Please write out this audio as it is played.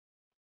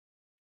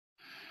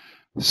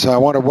So I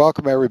want to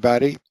welcome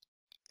everybody,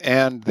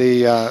 and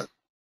the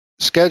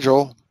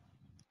schedule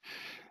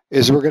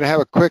is we're going to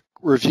have a quick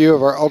review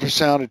of our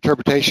ultrasound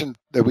interpretation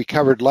that we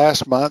covered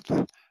last month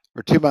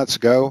or 2 months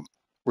ago.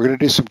 We're going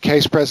to do some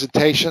case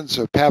presentations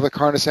of Pavlik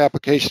harness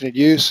application and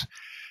use,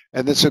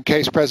 and then some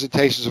case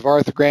presentations of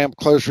arthrogram,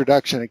 closed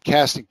reduction, and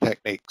casting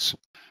techniques.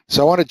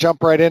 So I want to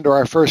jump right into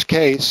our first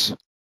case,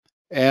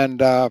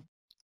 and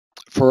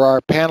for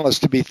our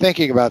panelists to be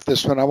thinking about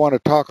this one, I want to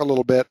talk a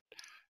little bit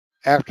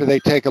after they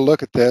take a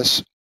look at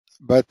this.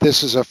 But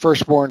this is a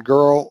firstborn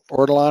girl,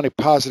 ortolani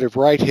positive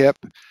right hip,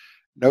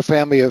 no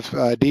family of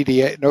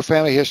DDH, no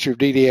family history of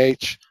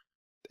DDH,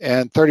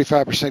 and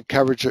 35%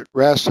 coverage at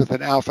rest with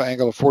an alpha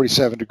angle of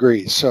 47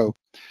 degrees. So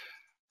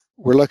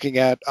we're looking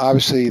at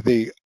obviously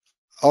the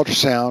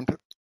ultrasound,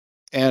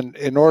 and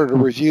in order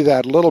to review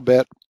that a little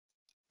bit,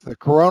 the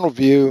coronal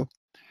view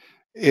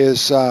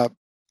is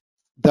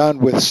done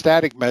with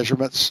static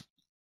measurements,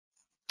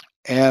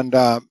 and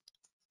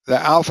the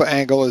alpha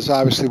angle is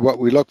obviously what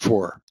we look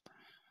for.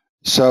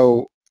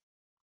 So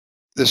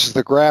this is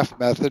the graph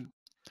method.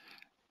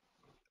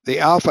 The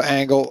alpha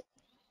angle,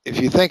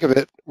 if you think of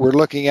it, we're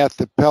looking at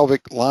the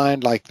pelvic line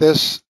like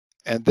this,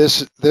 and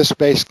this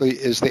basically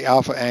is the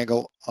alpha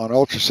angle on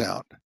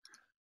ultrasound.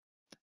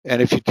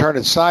 And if you turn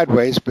it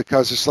sideways,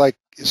 because it's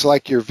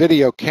like your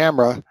video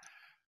camera,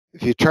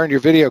 if you turn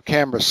your video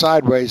camera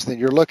sideways, then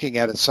you're looking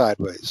at it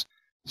sideways.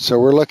 So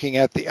we're looking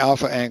at the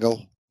alpha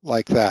angle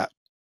like that.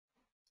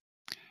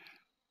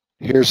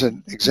 Here's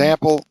an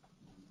example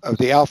of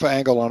the alpha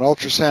angle on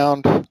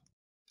ultrasound,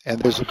 and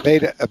there's a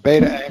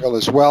beta angle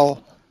as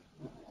well,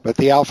 but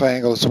the alpha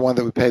angle is the one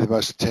that we pay the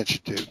most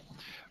attention to.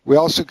 We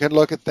also can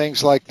look at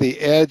things like the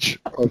edge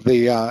of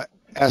the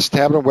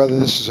acetabulum, whether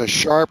this is a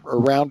sharp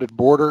or rounded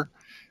border,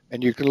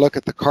 and you can look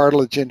at the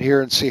cartilage in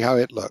here and see how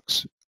it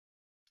looks.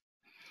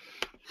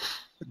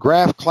 The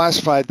graph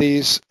classified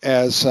these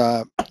as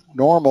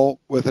normal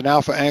with an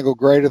alpha angle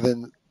greater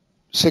than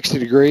 60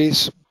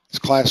 degrees. It's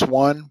class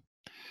 1.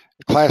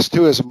 Class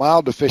 2 is a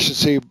mild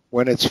deficiency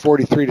when it's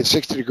 43 to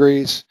 60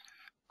 degrees.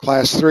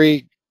 Class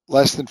 3,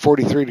 less than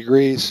 43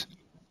 degrees.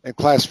 And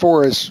class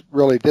 4 is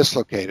really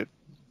dislocated.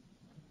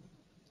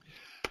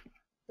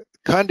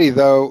 Cundy,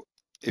 though,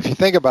 if you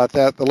think about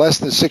that, the less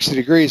than 60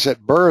 degrees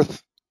at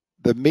birth,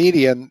 the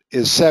median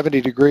is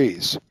 70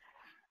 degrees.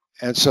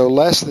 And so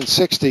less than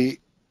 60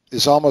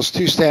 is almost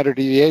 2 standard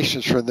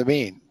deviations from the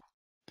mean.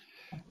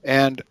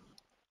 And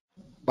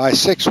by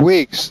 6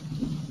 weeks,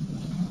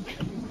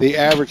 the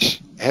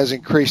average has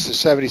increased to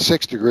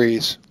 76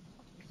 degrees.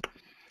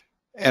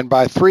 And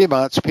by 3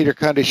 months, Peter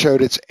Cundy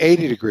showed it's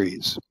 80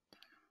 degrees.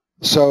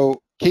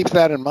 So keep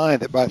that in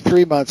mind, that by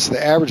 3 months,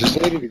 the average is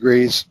 80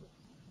 degrees.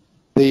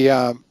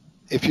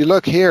 If you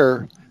look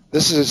here,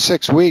 this is at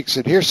 6 weeks,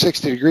 and here's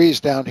 60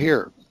 degrees down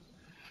here.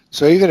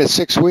 So even at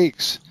 6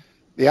 weeks,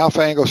 the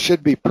alpha angle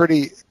should be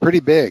pretty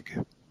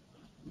big.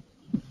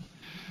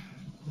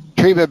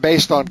 Treatment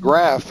based on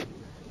graph.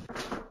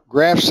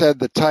 Graph said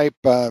the type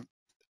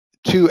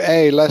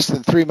 2A less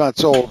than 3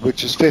 months old,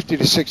 which is 50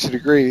 to 60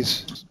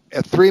 degrees.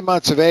 At 3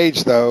 months of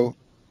age, though,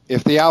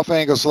 if the alpha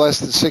angle is less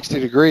than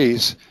 60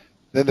 degrees,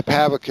 then the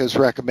Pavlik is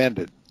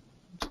recommended.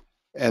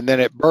 And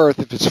then at birth,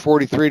 if it's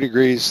 43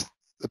 degrees,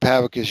 the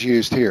Pavlik is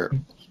used here.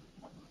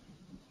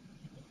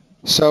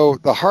 So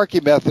the Harkey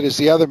method is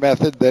the other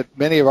method that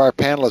many of our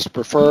panelists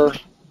prefer,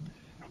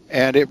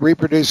 and it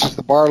reproduces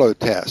the Barlow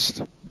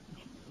test.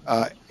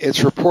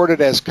 It's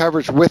reported as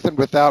coverage with and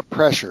without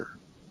pressure.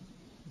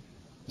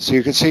 So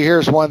you can see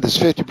here's one that's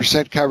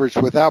 50% coverage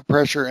without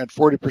pressure and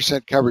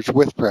 40% coverage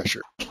with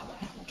pressure.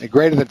 And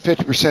greater than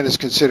 50% is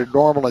considered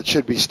normal and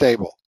should be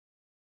stable.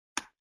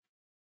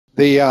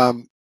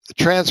 The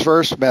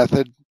transverse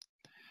method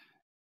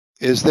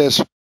is this.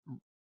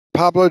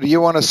 Pablo, do you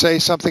want to say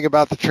something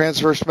about the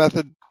transverse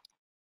method?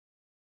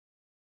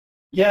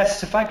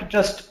 Yes, if I could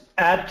just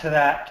add to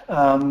that.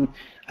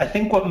 I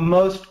think what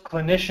most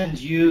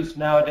clinicians use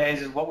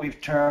nowadays is what we've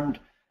termed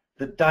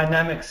the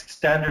dynamic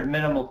standard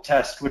minimal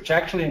test, which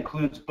actually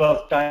includes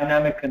both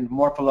dynamic and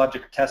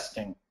morphologic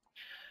testing.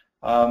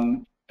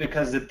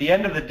 Because at the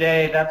end of the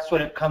day, that's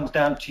what it comes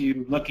down to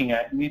you looking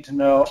at. You need to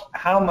know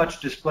how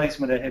much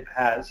displacement a hip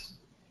has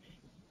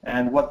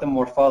and what the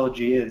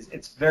morphology is.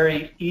 It's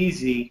very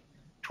easy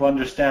to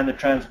understand the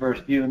transverse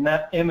view, and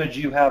that image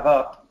you have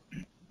up,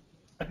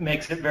 it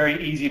makes it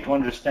very easy to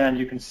understand.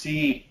 You can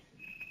see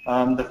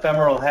the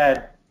femoral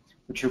head,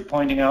 which you're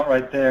pointing out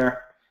right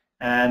there.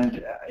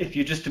 And if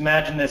you just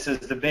imagine this as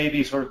the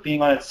baby sort of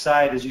being on its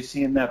side, as you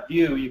see in that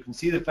view, you can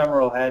see the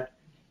femoral head,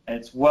 and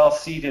it's well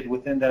seated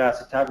within that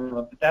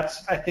acetabulum. But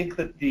that's, I think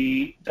that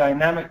the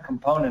dynamic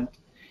component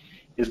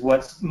is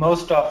what's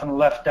most often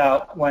left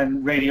out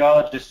when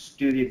radiologists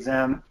do the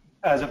exam,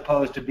 as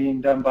opposed to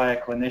being done by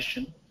a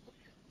clinician.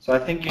 So I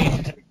think you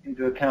need to take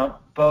into account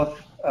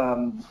both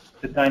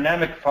the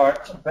dynamic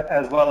part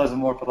as well as the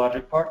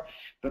morphologic part.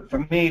 But for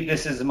me,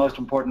 this is the most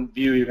important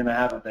view you're going to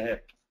have of the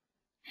hip.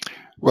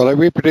 Well, it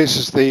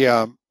reproduces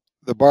the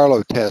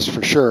Barlow test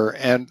for sure.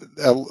 And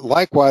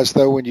likewise,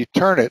 though, when you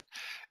turn it,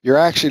 you're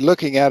actually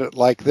looking at it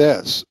like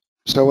this.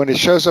 So when it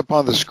shows up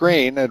on the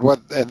screen, and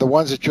the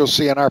ones that you'll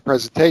see in our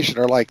presentation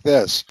are like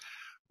this,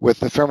 with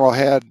the femoral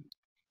head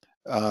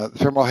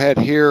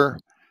here,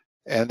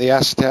 and the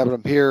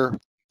acetabulum here,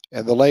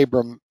 and the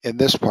labrum in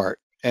this part.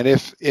 And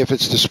if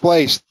it's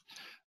displaced,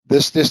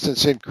 this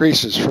distance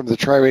increases from the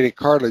triradiate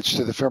cartilage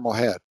to the femoral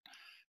head.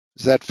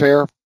 Is that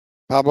fair,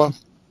 Pablo?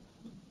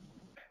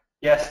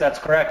 Yes, that's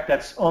correct.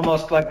 That's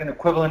almost like an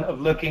equivalent of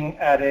looking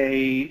at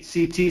a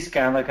CT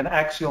scan, like an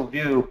axial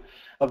view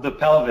of the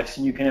pelvis.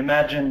 And you can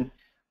imagine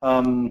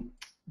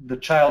the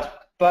child's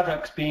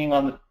buttocks being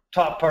on the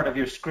top part of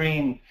your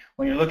screen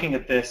when you're looking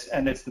at this,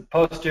 and it's the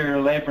posterior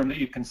labrum that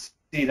you can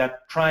see,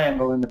 that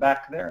triangle in the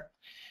back there.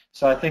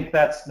 So I think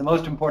that's the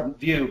most important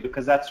view,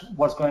 because that's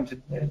what's going to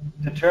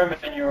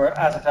determine your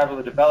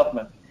acetabular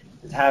development,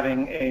 is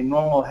having a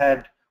normal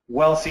head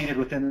well seated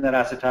within that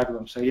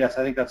acetabulum. So yes,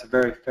 I think that's a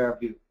very fair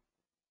view.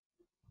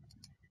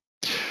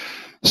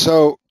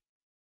 So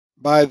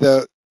by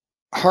the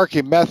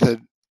Harkey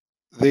method,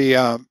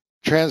 the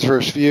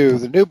transverse view,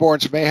 the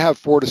newborns may have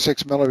 4 to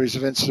 6 millimeters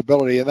of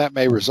instability, and that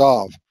may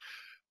resolve.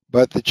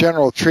 But the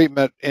general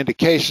treatment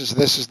indications,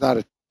 this is not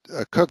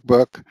a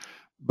cookbook,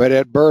 but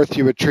at birth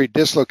you would treat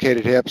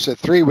dislocated hips. At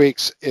 3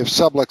 weeks, if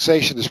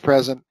subluxation is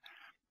present,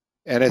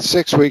 and at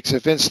 6 weeks,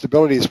 if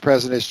instability is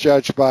present, it's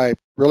judged by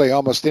really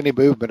almost any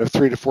movement of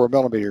 3 to 4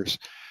 millimeters.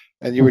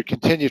 And you would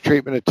continue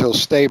treatment until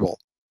stable.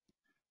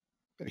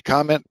 Any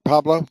comment,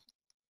 Pablo?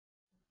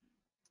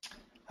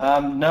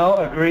 No,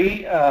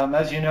 agree.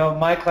 As you know,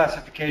 my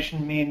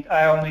classification means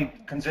I only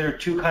consider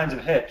 2 kinds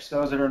of hips,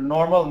 those that are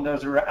normal and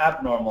those that are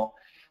abnormal.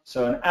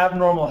 So an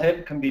abnormal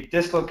hip can be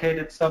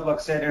dislocated,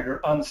 subluxated,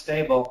 or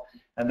unstable,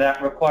 and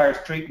that requires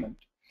treatment.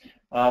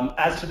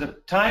 As to the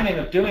timing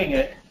of doing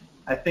it,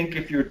 I think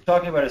if you're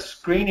talking about a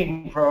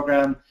screening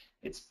program,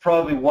 it's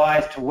probably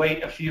wise to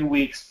wait a few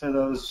weeks for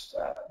those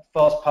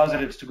false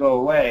positives to go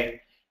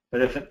away.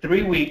 But if at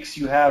 3 weeks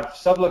you have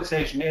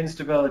subluxation,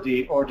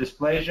 instability, or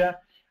dysplasia,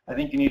 I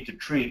think you need to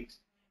treat.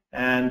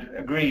 And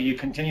agree, you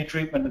continue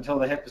treatment until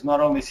the hip is not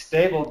only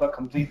stable, but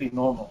completely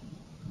normal.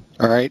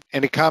 All right.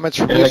 Any comments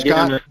from you,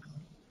 Scott?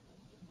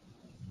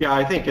 Yeah,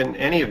 I think in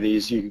any of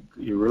these, you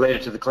relate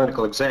it to the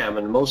clinical exam,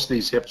 and most of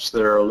these hips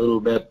that are a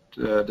little bit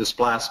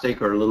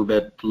dysplastic or a little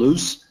bit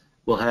loose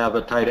will have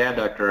a tight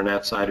adductor on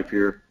that side if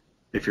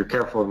you're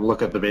careful and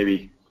look at the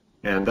baby,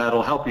 and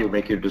that'll help you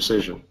make your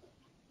decision.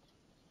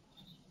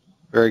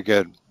 Very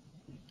good.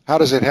 How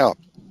does it help?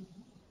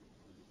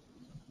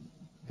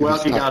 Well,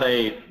 if you got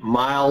a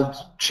mild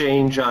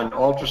change on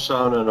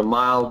ultrasound and a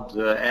mild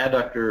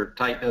adductor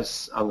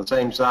tightness on the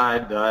same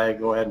side, I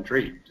go ahead and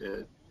treat.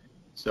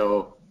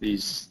 So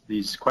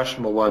these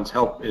questionable ones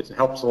help. It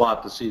helps a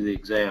lot to see the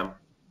exam.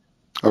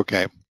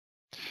 Okay.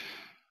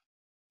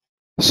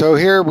 So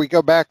here we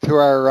go back to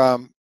our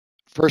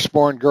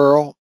firstborn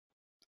girl,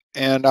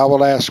 and I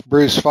will ask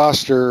Bruce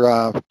Foster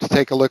to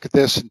take a look at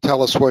this and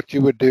tell us what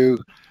you would do,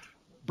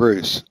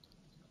 Bruce.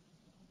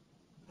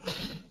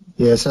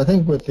 Yes, I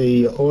think with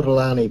the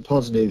Ortolani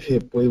positive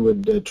hip, we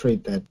would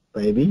treat that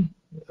baby,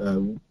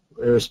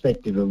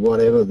 irrespective of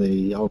whatever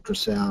the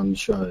ultrasound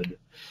showed.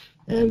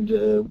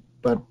 And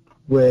but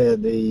where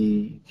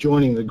the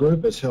joining the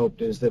group has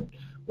helped is that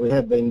we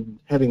have been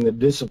having the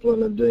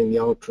discipline of doing the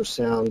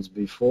ultrasounds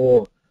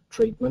before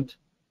treatment,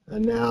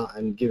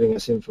 and giving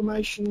us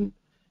information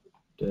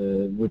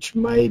which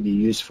may be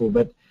useful.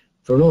 But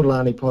for an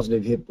Ortolani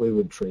positive hip, we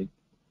would treat.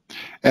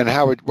 And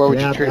what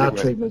would you treat it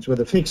with? Treatments with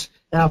a fixed,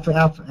 our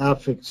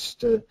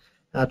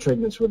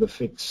treatments with a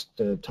fixed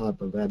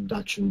type of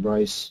abduction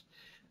brace,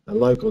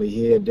 locally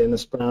here,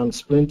 Dennis Brown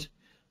splint,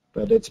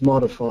 but it's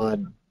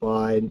modified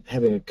by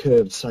having a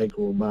curved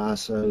sacral bar.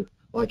 So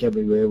like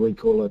everywhere, we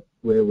call it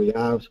where we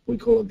are, we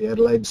call it the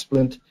Adelaide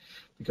splint,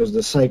 because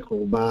the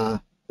sacral bar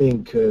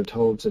being curved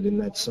holds it in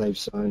that safe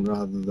zone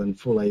rather than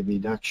full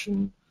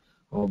abduction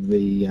of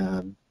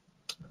the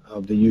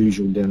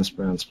usual Dennis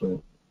Brown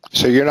splint.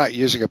 So you're not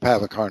using a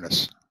Pavlik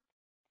harness?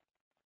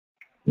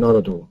 Not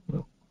at all,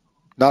 no.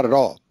 Not at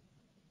all?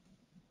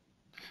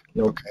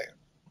 Nope.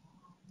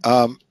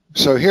 Okay.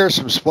 So here are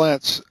some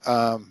splints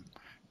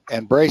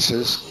and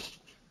braces.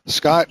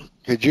 Scott,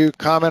 could you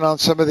comment on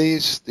some of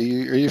these? Are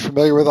you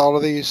familiar with all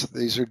of these?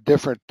 These are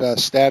different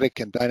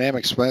static and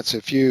dynamic splints.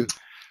 If you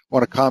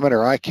want to comment,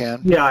 or I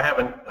can. Yeah,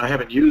 I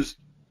haven't used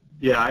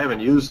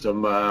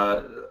them.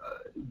 A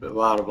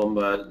lot of them.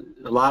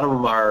 A lot of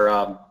them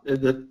are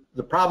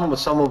the problem with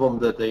some of them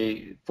that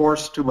they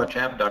force too much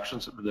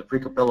abductions. The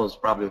Fricapilla is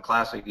probably a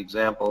classic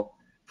example.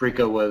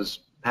 Frica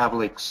was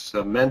Pavlik's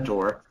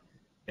mentor,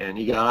 and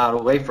he got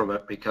out away from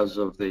it because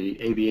of the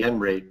AVN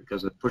rate,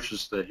 because it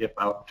pushes the hip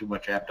out too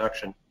much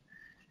abduction.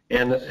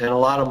 And a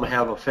lot of them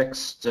have a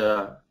fixed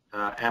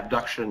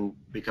abduction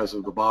because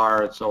of the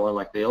bar and so on,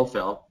 like the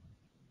Ilfeld.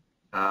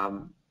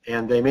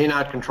 And they may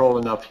not control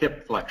enough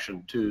hip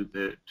flexion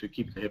to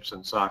keep the hips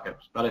in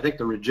sockets. But I think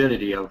the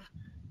rigidity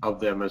of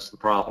them is the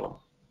problem.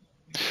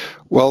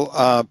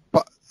 Well,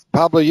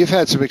 Pablo, you've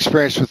had some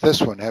experience with this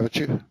one, haven't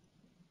you?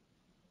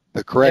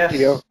 The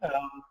Correctio? Yes,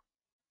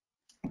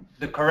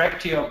 the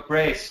Correctio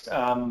brace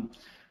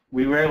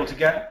we were able to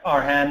get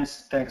our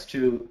hands, thanks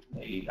to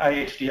the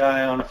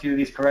IHDI, on a few of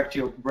these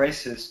correctio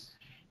braces.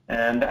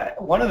 And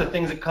one of the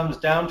things it comes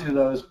down to,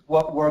 though, is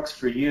what works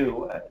for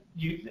you.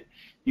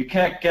 You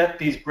can't get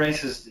these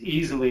braces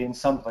easily in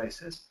some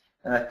places.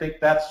 And I think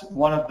that's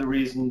one of the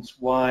reasons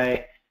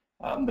why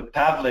the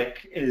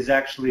Pavlik is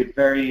actually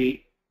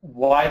very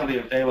widely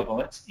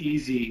available. It's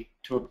easy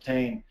to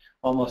obtain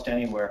almost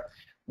anywhere.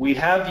 We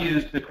have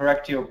used the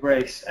correctio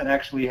brace and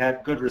actually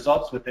had good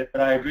results with it, but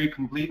I agree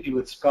completely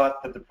with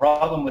Scott that the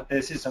problem with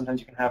this is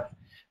sometimes you can have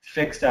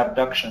fixed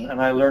abduction.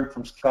 And I learned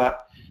from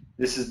Scott,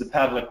 this is the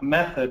Pavlik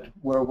method,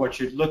 where what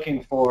you're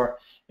looking for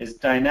is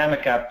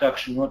dynamic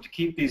abduction. You want to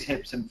keep these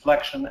hips in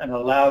flexion and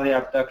allow the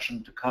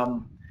abduction to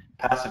come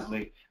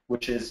passively,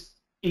 which is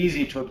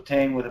easy to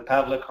obtain with a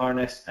Pavlik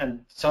harness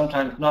and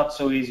sometimes not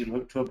so easy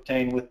to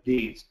obtain with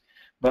these.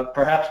 But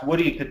perhaps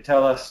Woody could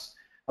tell us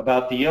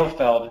about the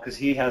Ilfeld, because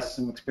he has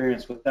some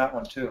experience with that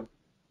one too.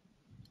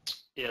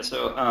 Yeah,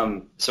 so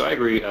I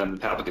agree. The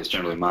Pavlik is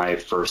generally my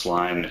first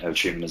line of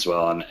treatment as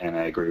well, and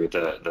I agree with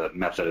the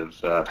method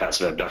of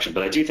passive abduction.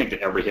 But I do think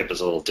that every hip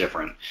is a little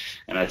different,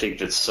 and I think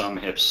that some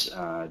hips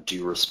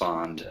do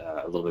respond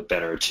a little bit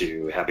better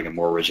to having a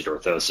more rigid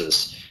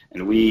orthosis.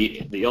 And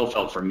the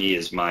Ilfeld for me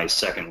is my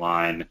second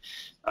line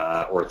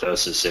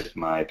orthosis if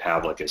my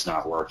Pavlik is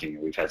not working.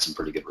 We've had some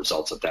pretty good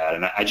results with that,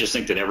 and I just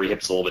think that every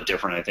hip is a little bit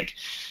different. I think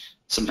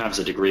sometimes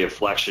the degree of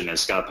flexion, as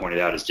Scott pointed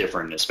out, is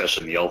different,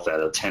 especially in the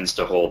Ilfeld. It tends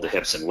to hold the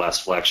hips in less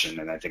flexion,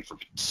 and I think for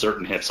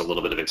certain hips, a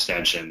little bit of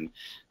extension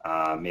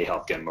may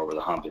help get them over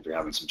the hump if you're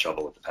having some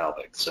trouble with the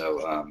Pavlik.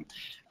 So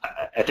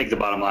I think the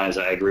bottom line is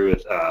I agree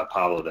with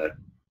Pablo that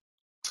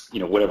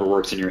whatever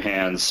works in your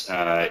hands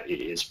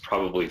is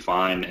probably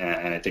fine,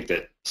 and I think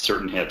that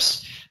certain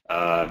hips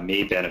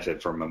may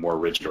benefit from a more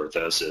rigid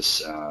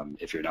orthosis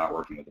if you're not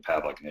working with the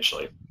Pavlik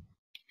initially.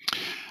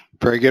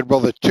 Very good. Well,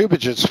 the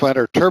tubogen splint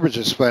or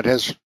turbogen splint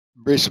has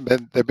recently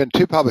there have been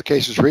 2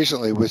 publications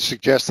recently which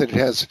suggest that it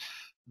has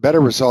better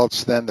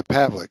results than the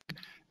Pavlik.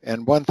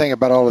 And one thing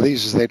about all of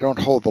these is they don't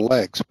hold the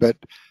legs, but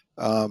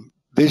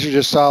these are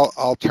just all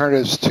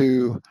alternatives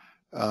to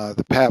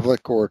the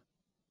Pavlik or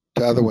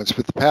to other ones.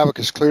 But the Pavlik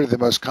is clearly the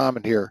most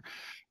common here.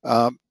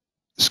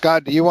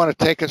 Scott, do you want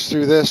to take us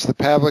through this, the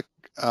Pavlik,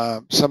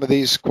 some of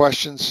these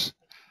questions,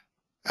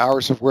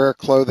 hours of wear,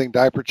 clothing,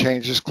 diaper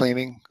changes,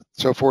 cleaning,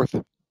 so forth?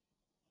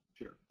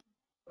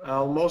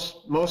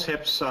 Most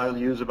hips I'll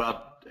use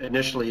about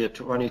initially at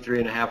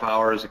 23.5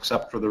 hours,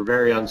 except for the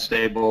very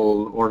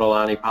unstable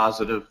Ortolani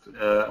positive,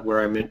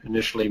 where I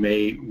initially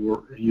may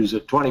use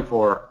it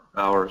 24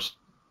 hours.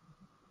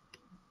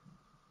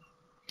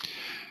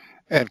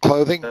 And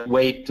clothing?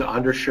 Weight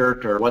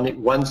undershirt or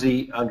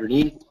onesie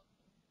underneath,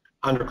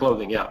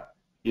 underclothing, yeah.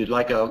 You'd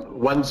like a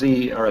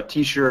onesie or a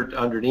t-shirt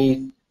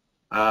underneath,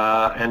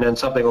 and then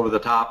something over the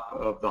top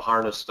of the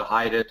harness to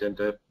hide it and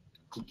to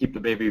keep the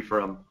baby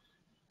from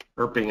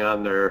herping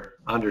on their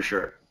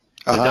undershirt.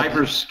 The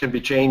diapers can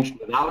be changed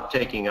without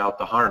taking out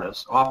the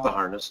harness, off the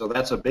harness, so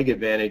that's a big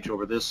advantage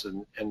over this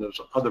and those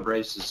other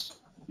braces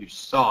you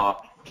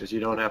saw, because you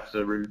don't have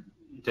to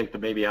take the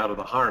baby out of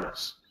the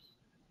harness.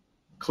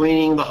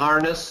 Cleaning the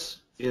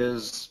harness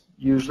is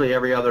usually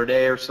every other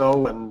day or so.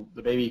 When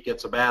the baby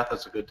gets a bath,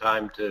 that's a good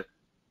time to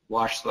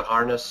wash the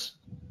harness.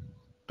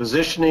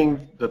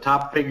 Positioning, the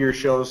top figure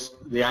shows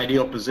the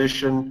ideal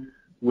position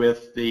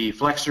with the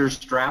flexor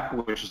strap,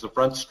 which is the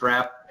front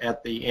strap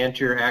at the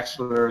anterior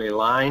axillary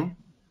line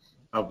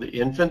of the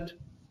infant.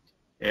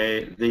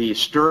 The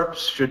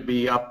stirrups should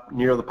be up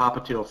near the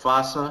popliteal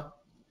fossa,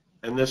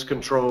 and this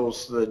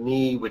controls the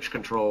knee, which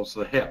controls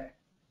the hip.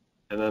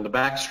 And then the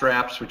back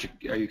straps, which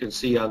you can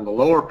see on the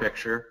lower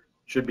picture,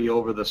 should be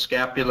over the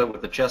scapula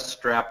with the chest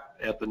strap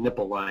at the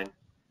nipple line.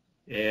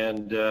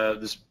 And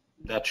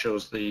that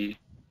shows the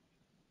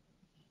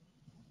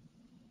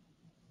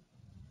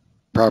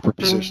proper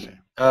positioning.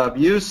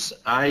 Use,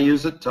 I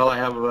use it till I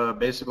have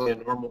basically a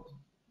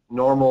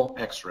normal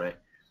x-ray.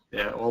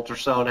 Yeah,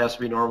 ultrasound has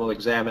to be normal,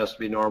 exam has to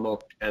be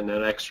normal, and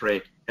then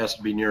x-ray has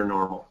to be near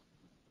normal.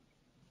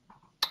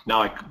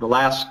 Now, the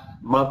last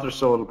month or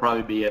so, it'll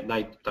probably be at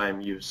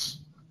nighttime use.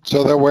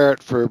 So they'll wear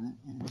it for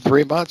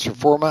 3 months or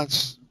 4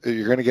 months?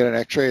 You're going to get an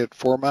x-ray at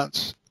 4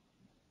 months?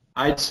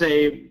 I'd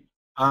say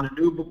on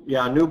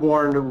a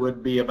newborn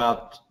would be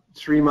about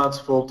 3 months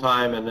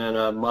full-time and then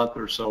a month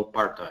or so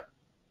part-time,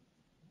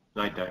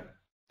 nighttime.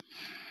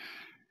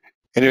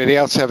 Anybody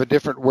else have a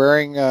different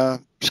wearing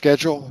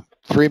schedule?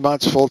 3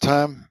 months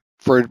full-time?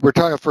 We're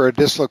talking for a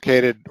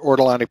dislocated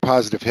Ortolani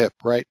positive hip,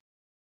 right?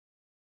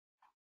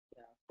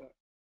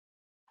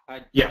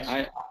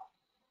 Yes.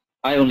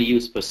 I only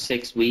use for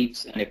 6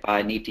 weeks, and if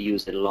I need to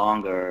use it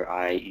longer,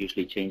 I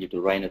usually change it to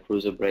Rhino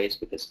Cruiser brace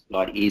because it's a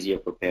lot easier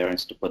for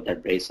parents to put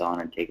that brace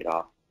on and take it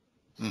off.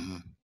 Mm-hmm.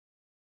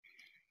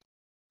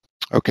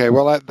 Okay,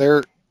 well,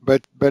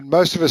 but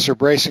most of us are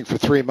bracing for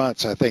 3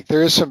 months. I think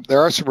there are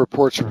some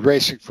reports of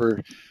bracing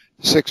for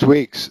 6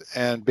 weeks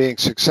and being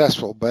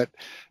successful, but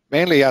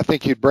mainly I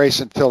think you'd brace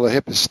until the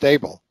hip is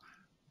stable.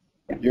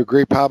 You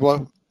agree,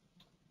 Pablo?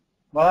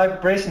 Well, I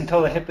brace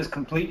until the hip is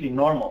completely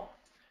normal.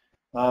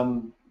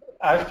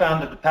 I've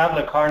found that the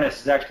Pavlik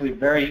harness is actually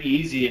very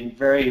easy and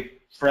very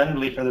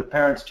friendly for the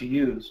parents to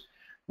use.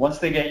 Once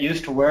they get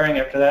used to wearing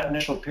it for that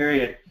initial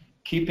period,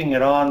 keeping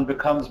it on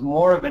becomes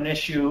more of an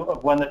issue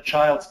of when the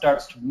child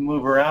starts to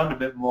move around a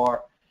bit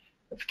more,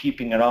 of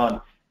keeping it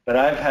on. But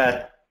I've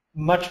had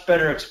much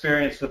better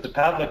experience with the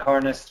Pavlik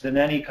harness than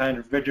any kind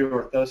of rigid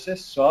orthosis,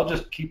 so I'll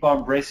just keep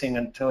on bracing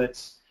until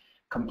it's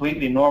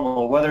completely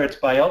normal, whether it's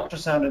by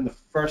ultrasound in the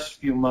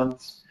first few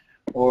months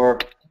or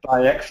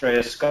by x-ray,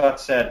 as Scott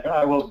said.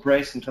 I will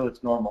brace until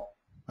it's normal.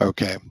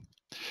 Okay.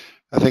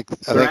 I think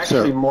so.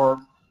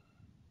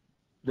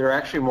 They're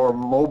actually more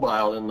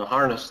mobile in the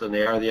harness than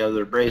they are the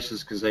other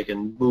braces, because they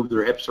can move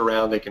their hips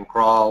around, they can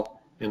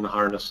crawl in the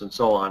harness and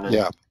so on, and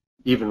yeah,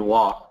 even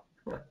walk.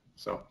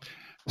 So,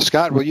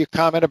 Scott, will you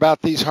comment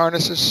about these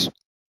harnesses?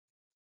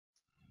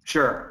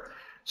 Sure.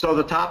 So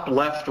the top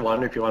left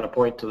one, if you want to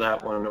point to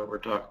that one that we're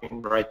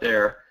talking right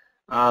there,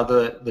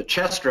 the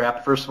chest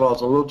strap, first of all,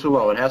 is a little too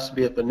low. It has to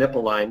be at the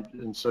nipple line,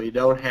 and so you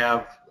don't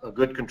have a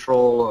good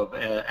control of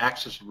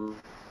axis.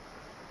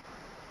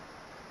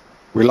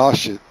 We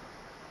lost you.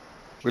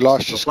 We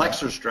lost you. The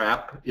flexor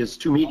strap is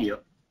too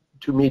medial.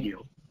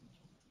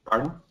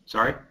 Pardon?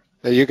 Sorry?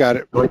 No, you got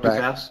it. Going too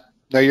fast?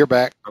 No, you're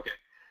back. Okay.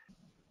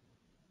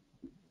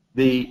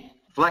 The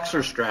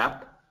flexor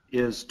strap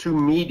is too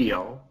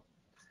medial,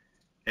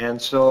 and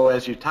so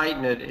as you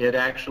tighten it, it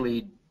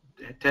actually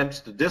attempts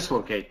to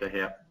dislocate the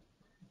hip.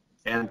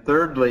 And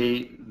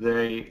thirdly,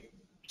 the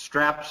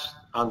straps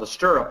on the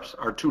stirrups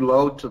are too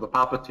low to the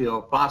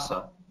popliteal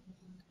fossa,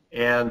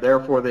 and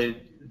therefore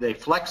they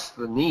flex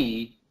the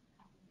knee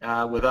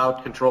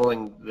without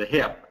controlling the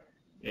hip.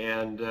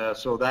 And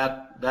so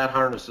that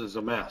harness is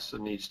a mess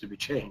and needs to be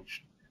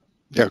changed.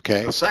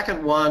 Okay. The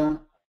second one,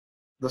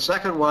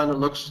 it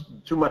looks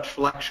too much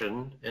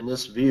flexion in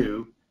this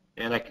view,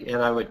 and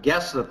I would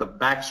guess that the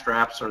back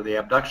straps or the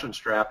abduction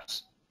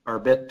straps are a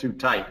bit too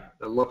tight.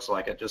 It looks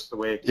like it, just the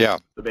way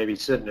the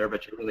baby's sitting there,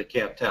 but you really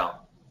can't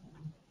tell.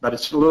 But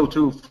it's a little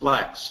too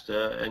flexed,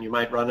 and you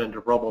might run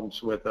into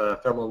problems with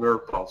femoral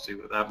nerve palsy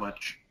with that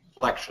much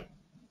flexion.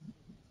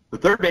 The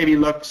third baby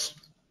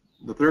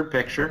the third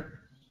picture,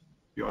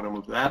 if you want to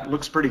move that,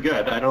 looks pretty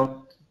good. I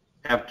don't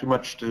have too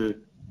much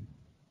to...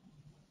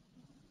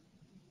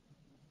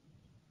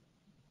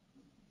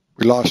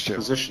 We lost you.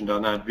 Positioned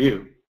on that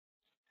view.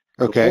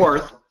 Okay.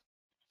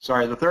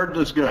 The third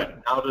is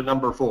good. Now to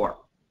number 4.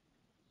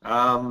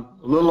 A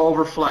little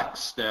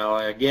overflexed. Now,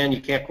 again,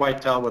 you can't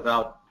quite tell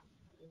without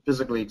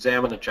physically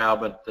examining the child,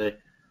 but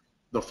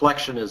the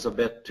flexion is a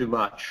bit too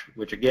much,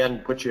 which again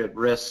puts you at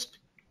risk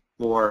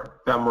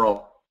for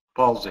femoral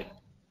palsy.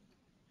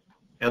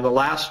 And the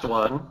last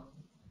one,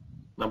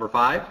 number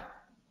 5,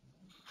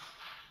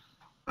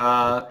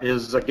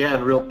 is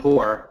again real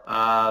poor,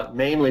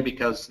 mainly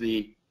because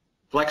the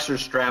flexor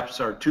straps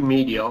are too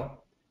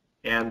medial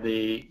and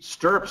the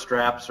stirrup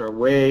straps are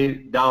way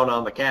down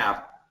on the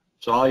calf.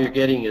 So all you're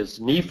getting is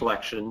knee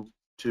flexion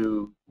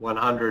to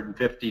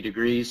 150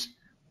 degrees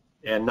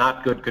and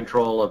not good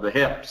control of the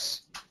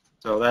hips.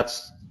 So that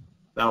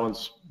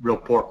one's real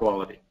poor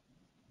quality.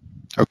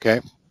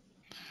 Okay.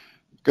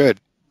 Good.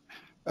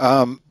 Here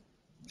are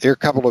a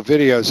couple of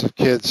videos of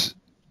kids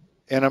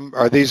in them.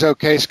 Are these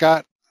okay,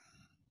 Scott?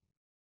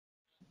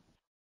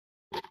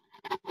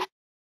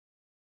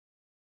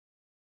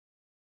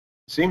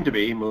 Seem to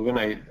be moving.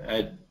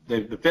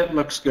 The fit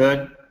looks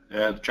good.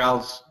 The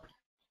child's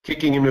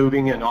kicking and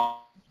moving and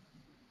all.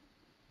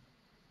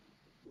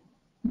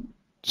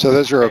 So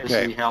those are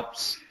okay. It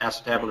helps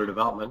acetabular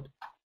development.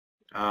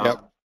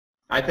 Yep.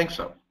 I think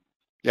so.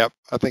 Yep,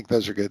 I think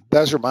those are good.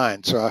 Those are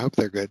mine, so I hope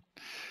they're good.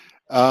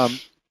 How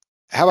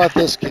about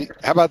this?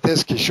 How about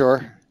this,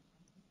 Kishore?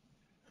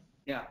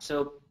 Yeah.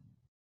 So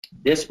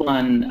this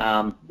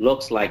one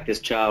looks like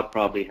this child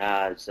probably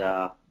has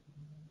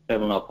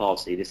femoral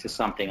palsy. This is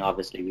something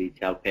obviously we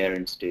tell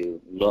parents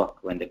to look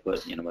when they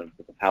put, when they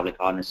put the Pavlik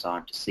harness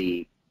on, to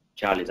see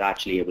child is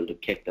actually able to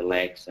kick the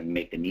legs and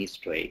make the knee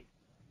straight.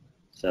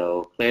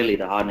 So clearly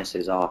the harness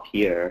is off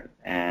here,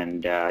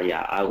 and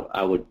yeah,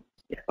 I would,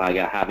 if I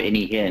have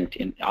any hint,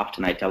 and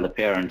often I tell the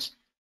parents,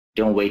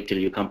 don't wait till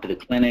you come to the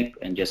clinic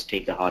and just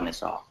take the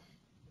harness off,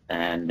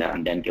 and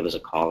then give us a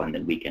call, and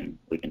then we can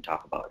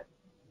talk about it.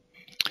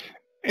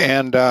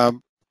 And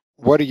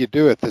what do you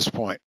do at this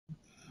point?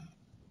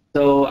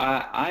 So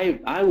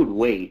I would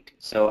wait.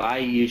 So I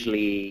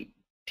usually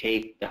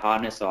take the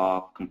harness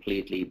off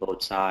completely,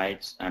 both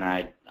sides, and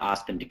I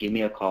ask them to give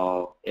me a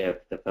call if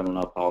the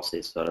femoral pulse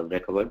is sort of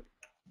recovered.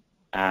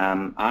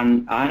 And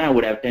I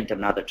would attempt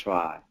another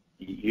try.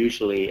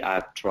 Usually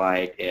I've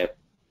tried, if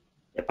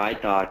I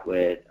thought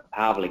with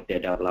Pavlik they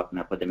developed and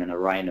I put them in a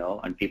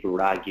rhino, and people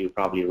would argue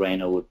probably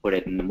rhino would put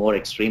it in a more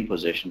extreme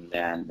position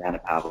than a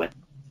Pavlik.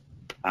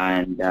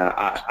 And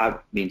I've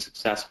been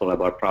successful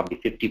about probably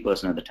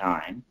 50% of the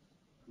time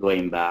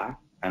going back,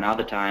 and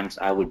other times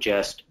I would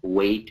just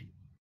wait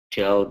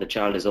till the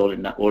child is old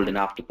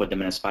enough to put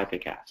them in a spica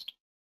cast.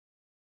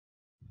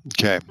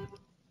 Okay.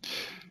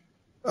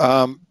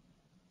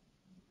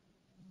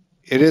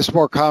 It is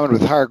more common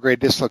with higher grade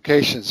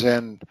dislocations,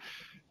 and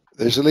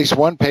there's at least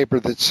one paper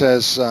that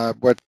says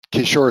what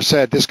Kishore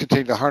said,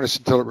 discontinue the harness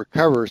until it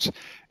recovers.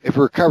 If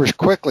it recovers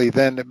quickly,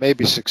 then it may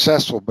be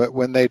successful, but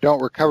when they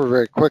don't recover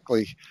very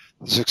quickly,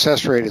 the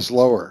success rate is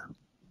lower.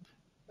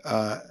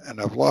 And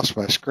I've lost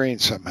my screen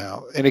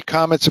somehow. Any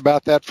comments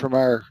about that from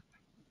our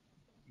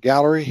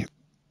gallery?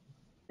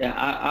 Yeah,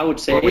 I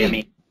would say, I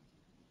mean,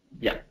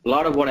 yeah, a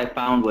lot of what I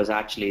found was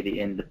actually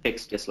in the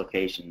fixed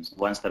dislocations,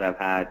 ones that I've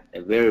had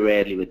very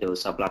rarely with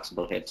those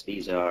subluxable hips.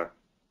 These are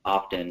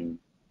often,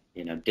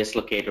 you know,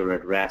 dislocated or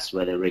at rest,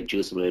 whether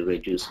reducible,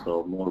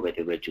 irreducible, more with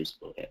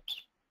irreducible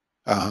hips.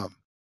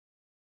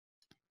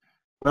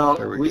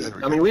 Well,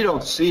 I mean, we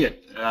don't see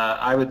it,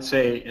 I would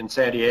say, in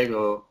San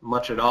Diego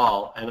much at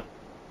all. And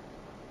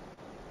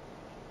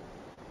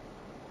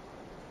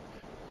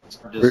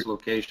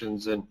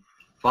dislocations and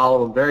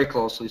follow them very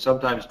closely,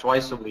 sometimes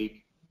twice a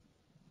week.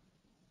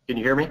 Can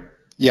you hear me?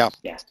 Yeah.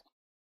 Yes.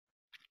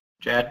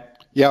 Chad?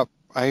 Yep,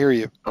 I hear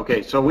you.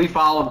 Okay, so we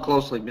follow them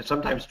closely,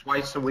 sometimes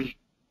twice a week,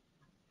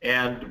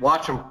 and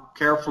watch them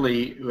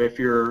carefully. If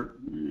you're,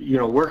 you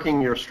know,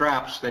 working your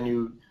straps, then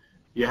you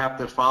have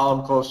to follow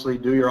them closely,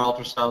 do your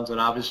ultrasounds, and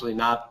obviously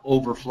not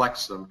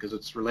overflex them because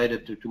it's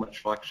related to too much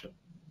flexion.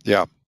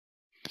 Yeah.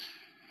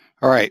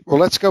 All right. Well,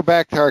 let's go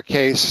back to our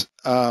case.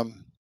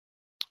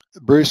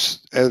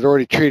 Bruce had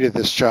already treated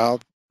this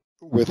child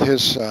with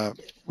his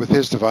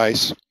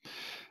device,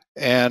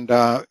 and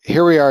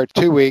here we are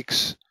 2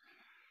 weeks,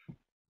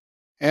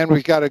 and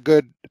we've got a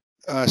good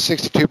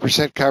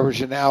 62%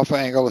 coverage in alpha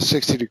angle of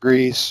 60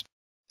 degrees,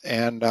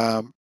 and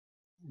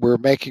we're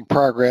making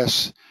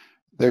progress.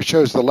 There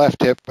shows the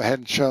left hip. I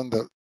hadn't shown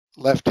the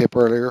left hip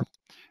earlier.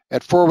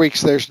 At 4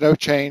 weeks, there's no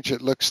change.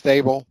 It looks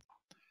stable.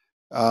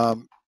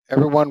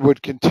 Everyone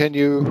would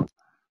continue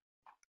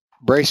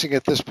bracing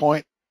at this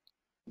point?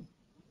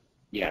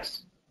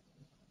 Yes.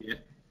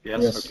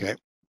 Yes. Okay.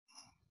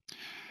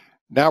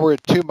 Now we're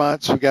at 2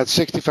 months. We've got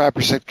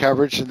 65%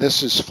 coverage, and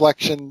this is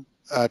flexion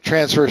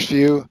transverse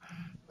view.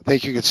 I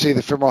think you can see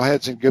the femoral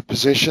head's in good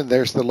position.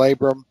 There's the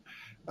labrum.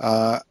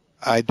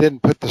 I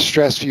didn't put the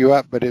stress view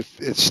up, but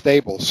if it's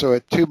stable. So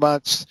at 2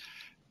 months,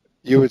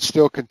 you would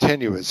still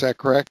continue. Is that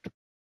correct?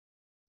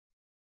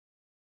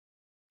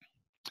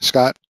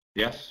 Scott?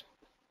 Yes.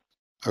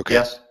 Okay.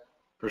 Yes,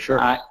 for sure.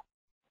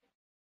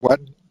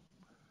 What?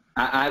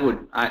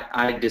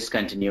 I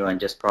discontinue and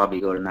just probably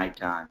go to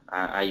nighttime.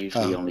 I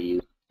usually only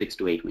use 6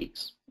 to 8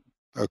 weeks.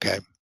 Okay.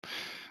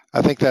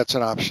 I think that's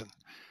an option.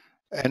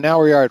 And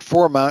now we are at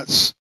 4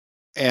 months,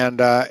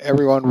 and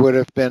everyone would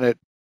have been at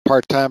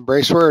part-time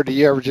braceware, or do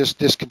you ever just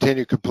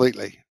discontinue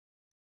completely?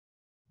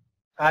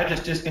 I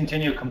just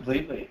discontinue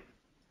completely.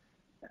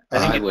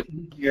 I think it's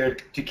easier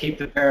to keep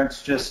the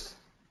parents just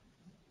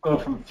go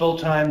from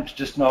full-time to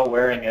just not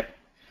wearing it.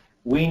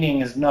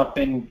 Weaning has not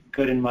been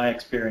good in my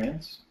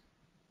experience.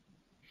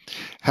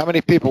 How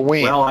many people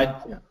wean? Well,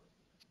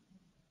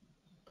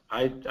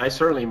 I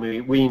certainly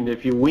wean.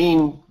 If you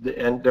wean,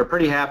 and they're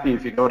pretty happy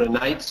if you go to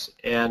nights,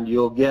 and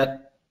you'll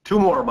get 2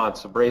 more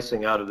months of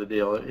bracing out of the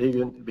deal,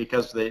 even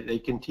because they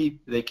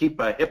keep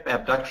a hip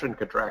abduction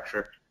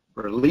contracture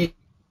for at least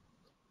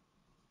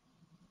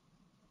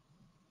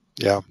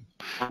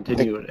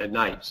continue it at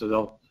night.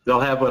 So they'll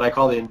have what I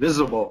call the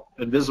invisible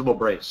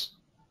brace.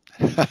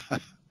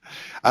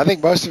 I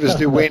think most of us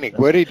do weaning.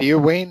 Woody, do you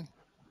wean?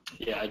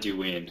 Yeah, I do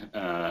wean.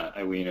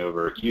 I wean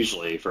over,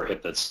 usually for a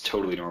hip that's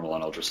totally normal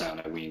on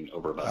ultrasound, I wean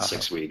over about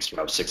 6 weeks,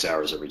 about 6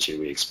 hours every 2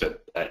 weeks.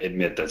 But I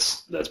admit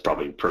that's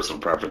probably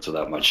personal preference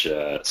without much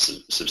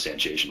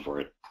substantiation for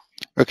it.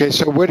 Okay,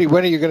 so Woody,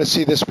 when are you going to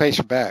see this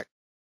patient back?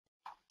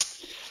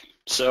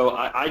 So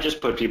I just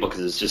put people,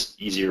 because it's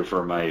just easier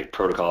for my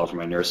protocol, for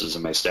my nurses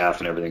and my staff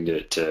and everything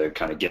to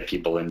kind of get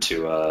people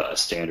into a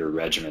standard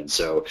regimen.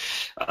 So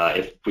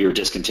if we were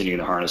discontinuing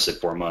the harness at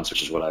 4 months,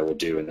 which is what I would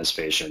do in this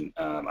patient,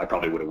 I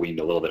probably would have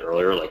weaned a little bit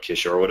earlier, like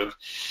Kishore would have.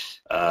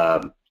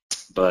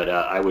 But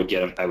I would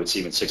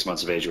see him at 6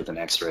 months of age with an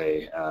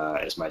X-ray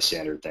as my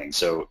standard thing.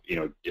 So, you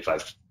know, if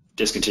I've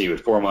discontinued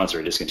at 4 months,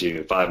 or discontinued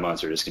at 5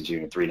 months, or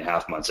discontinued at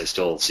 3.5 months, I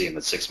still see him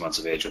at 6 months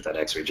of age with that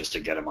X-ray just to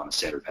get him on a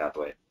standard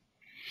pathway.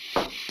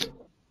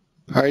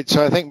 All right,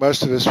 so I think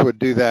most of us would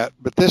do that.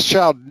 But this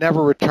child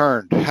never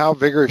returned. How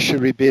vigorous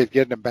should we be at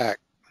getting him back?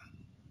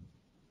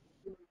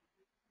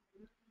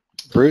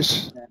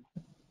 Bruce?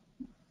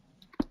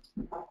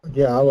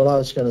 Yeah, well, I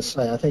was going to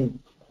say, I think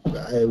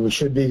we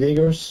should be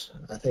vigorous.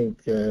 I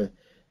think the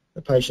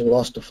patient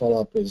lost to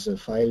follow-up is a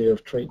failure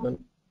of treatment.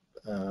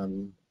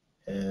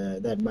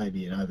 That may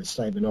be an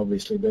overstatement,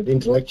 obviously, but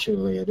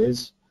intellectually it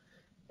is.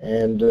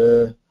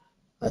 And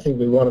I think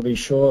we want to be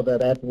sure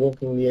that at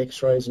walking the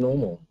X-ray is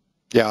normal.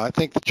 Yeah, I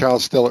think the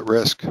child's still at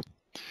risk.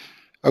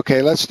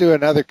 Okay, let's do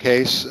another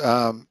case.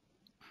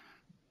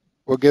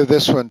 We'll give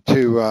this one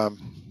to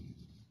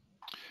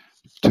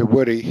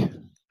Woody.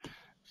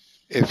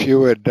 If you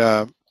would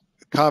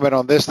comment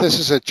on this. This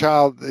is a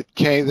child that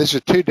came, these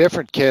are 2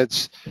 different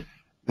kids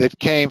that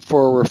came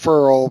for a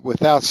referral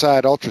with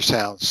outside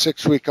ultrasound.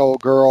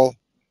 6-week-old girl.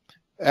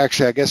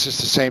 Actually, I guess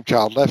it's the same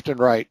child, left and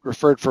right,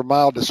 referred for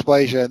mild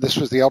dysplasia, and this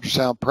was the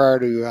ultrasound prior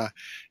to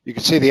You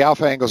can see the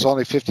alpha angle is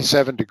only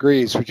 57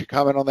 degrees. Would you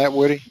comment on that,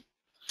 Woody?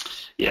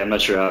 Yeah, I'm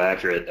not sure how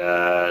accurate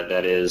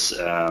that is.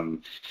 You'd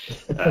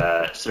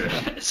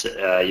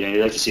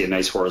like to see a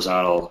nice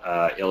horizontal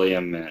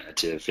ilium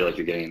to feel like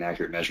you're getting an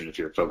accurate measurement if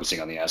you're focusing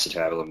on the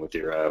acetabulum with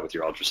your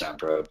ultrasound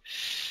probe.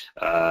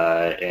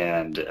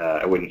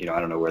 I wouldn't, I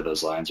don't know where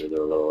those lines are.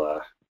 They're a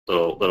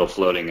little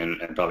floating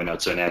and probably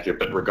not so inaccurate.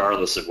 But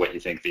regardless of what you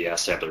think the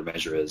acetabular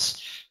measure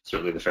is,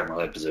 certainly the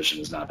femoral head position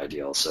is not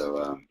ideal.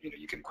 So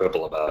you can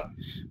quibble about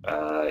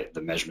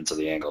the measurements of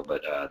the angle,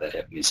 but that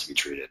hip needs to be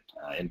treated.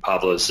 In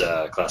Pavlo's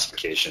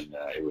classification,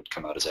 it would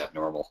come out as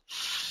abnormal.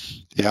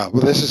 Yeah,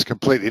 well, this is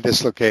completely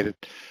dislocated,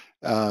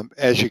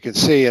 as you can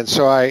see, and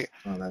so I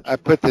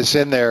put this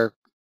in there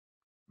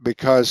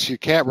because you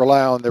can't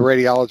rely on the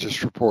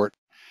radiologist report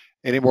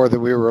any more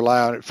than we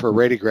rely on it for a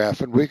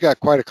radiograph, and we've got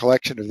quite a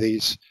collection of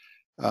these.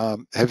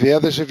 Have the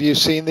others of you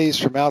seen these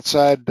from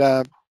outside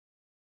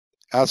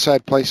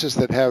places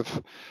that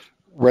have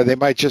where they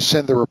might just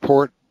send the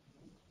report?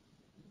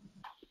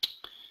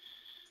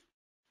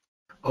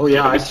 Oh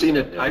yeah, I've seen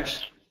it. I've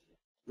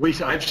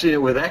seen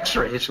it with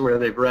X-rays where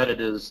they've read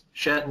it as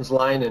Shenton's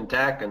line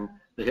intact, and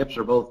the hips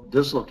are both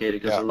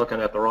dislocated because they're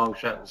looking at the wrong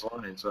Shenton's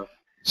line. So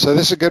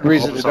this is a good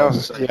reason to know.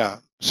 Yeah.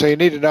 So you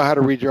need to know how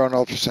to read your own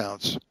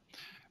ultrasounds.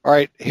 All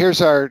right.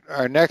 Here's our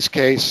next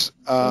case.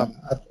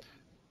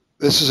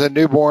 This is a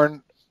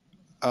newborn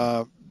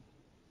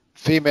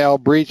female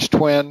breech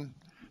twin.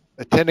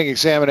 Attending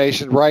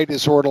examination. Right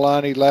is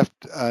Ortolani, left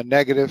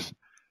negative.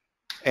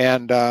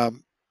 And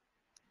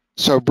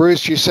so,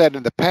 Bruce, you said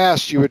in the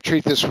past you would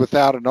treat this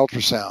without an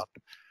ultrasound.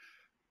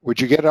 Would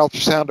you get an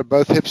ultrasound of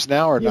both hips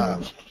now or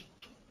not?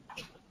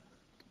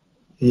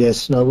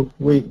 Yes, no,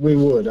 we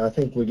would. I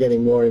think we're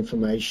getting more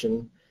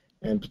information,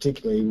 and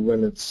particularly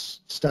when it's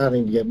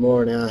starting to get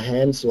more in our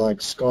hands,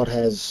 like Scott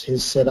has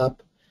his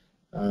setup,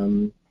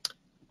 we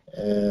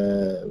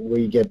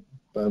get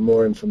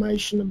more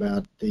information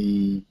about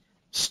the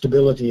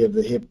stability of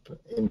the hip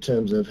in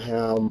terms of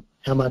how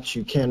much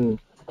you can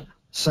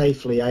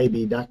safely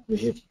abduct the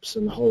hips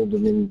and hold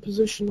them in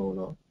position or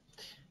not.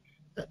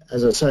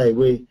 As I say,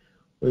 we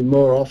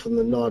more often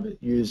than not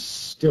use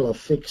still a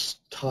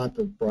fixed type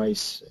of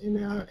brace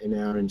in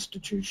our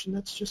institution.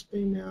 That's just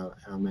been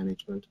our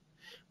management,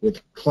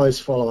 with close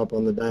follow-up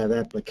on the day of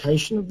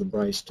application of the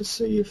brace to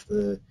see if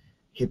the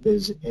hip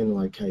is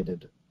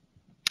enlocated.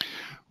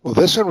 Well,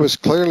 this one was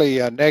clearly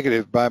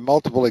negative by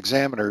multiple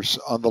examiners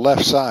on the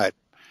left side,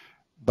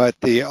 but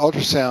the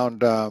ultrasound,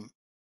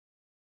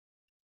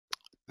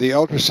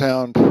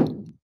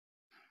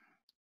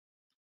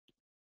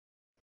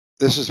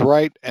 this is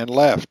right and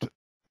left,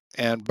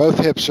 and both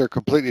hips are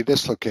completely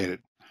dislocated.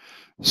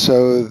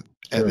 So,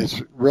 and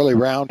it's really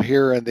round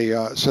here, and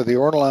so the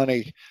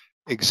Ortolani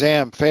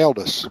exam failed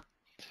us.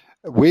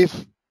 We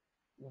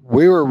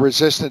were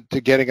resistant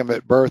to getting them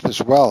at birth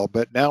as well,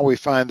 but now we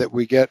find that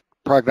we get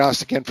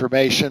prognostic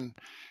information,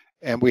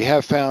 and we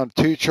have found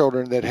 2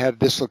 children that had a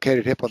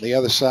dislocated hip on the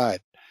other side.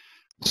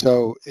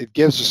 So it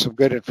gives us some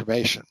good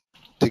information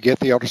to get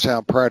the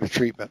ultrasound prior to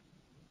treatment.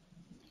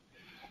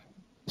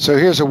 So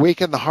here's a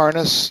week in the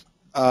harness.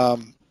 What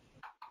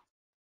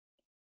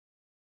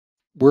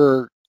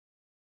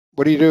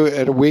do you do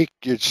at a week?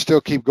 You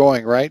still keep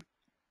going, right,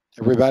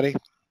 everybody?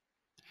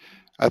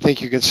 I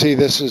think you can see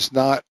this is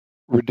not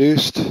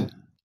reduced.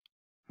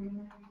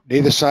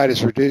 Neither side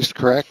is reduced,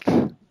 correct?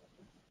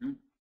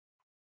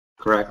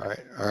 Correct.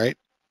 All right.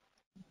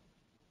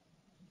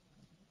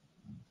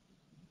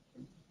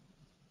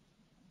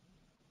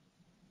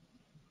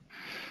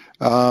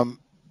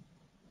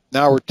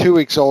 Now we're 2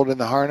 weeks old in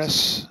the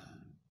harness.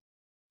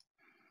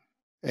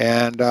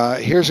 And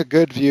here's a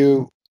good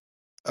view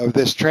of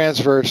this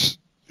transverse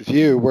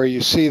view where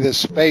you see this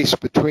space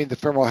between the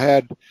femoral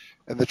head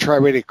and the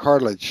triradial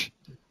cartilage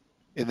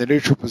in the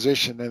neutral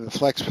position and the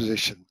flex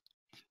position.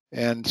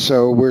 And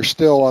so we're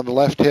still on the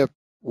left hip,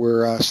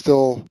 we're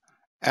still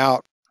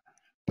out.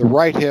 The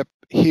right hip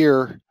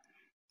here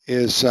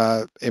is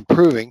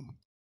improving.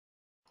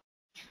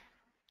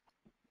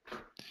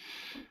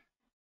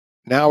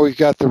 Now we've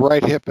got the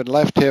right hip and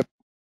left hip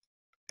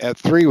at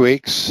 3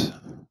 weeks.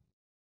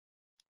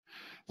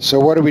 So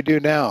what do we do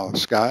now,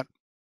 Scott?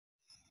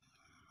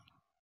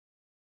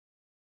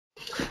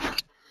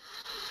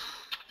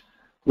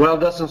 Well, it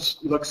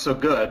doesn't look so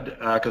good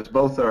because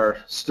both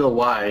are still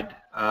wide.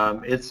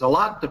 It's a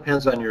lot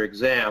depends on your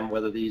exam,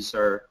 whether these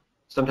are,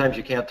 sometimes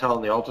you can't tell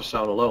in the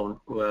ultrasound alone,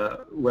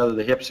 whether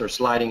the hips are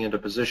sliding into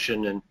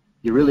position, and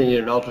you really need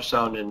an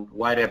ultrasound in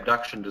wide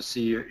abduction to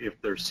see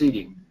if they're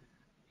seating.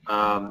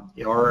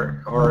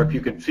 Or if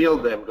you can feel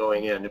them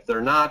going in. If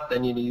they're not,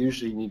 then you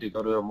usually need to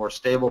go to a more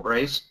stable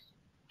brace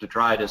to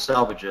try to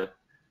salvage it.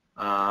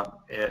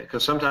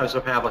 Because sometimes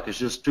the Pavlik is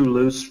just too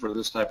loose for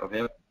this type of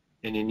hip,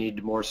 and you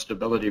need more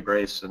stability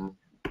brace, and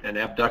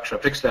abduction,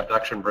 a fixed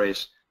abduction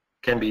brace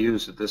can be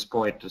used at this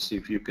point to see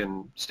if you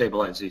can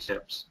stabilize these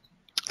hips.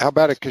 How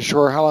about it,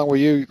 Kishore? How long will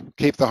you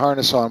keep the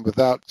harness on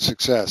without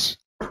success?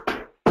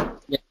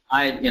 Yeah,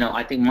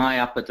 I think my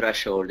upper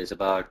threshold is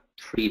about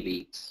 3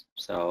 weeks.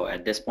 So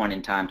at this point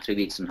in time, 3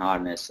 weeks in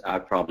harness,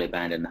 I'd probably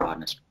abandon the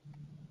harness.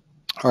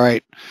 All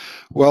right.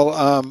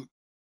 Well,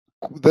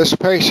 this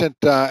patient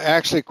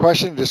actually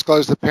questioned and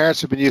disclosed the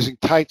parents have been using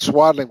tight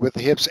swaddling with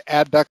the hips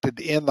adducted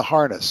in the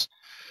harness.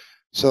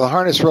 So the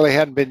harness really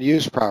hadn't been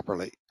used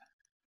properly.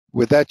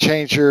 Would that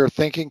change your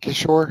thinking,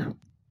 Kishore?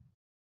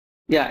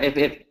 Yeah,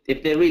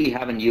 if they really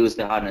haven't used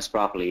the harness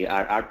properly,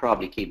 I'd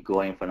probably keep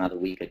going for another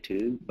week or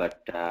two.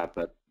 But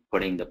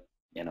putting the,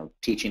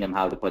 teaching them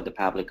how to put the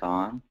Pavlik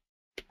on,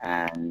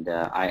 and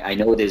I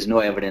know there's no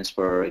evidence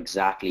for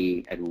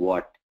exactly at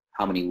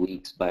how many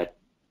weeks, but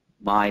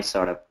my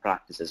sort of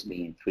practice has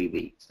been 3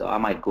 weeks. So I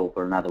might go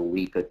for another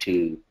week or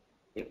two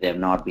if they've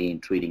not been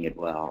treating it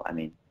well. I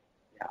mean,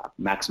 yeah,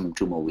 maximum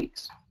 2 more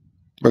weeks.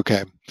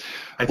 Okay.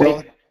 I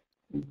think,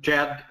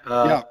 Chad,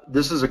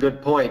 this is a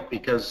good point,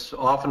 because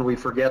often we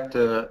forget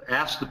to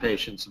ask the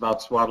patients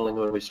about swaddling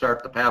when we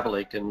start the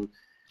Pavlik, and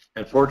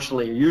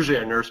unfortunately, usually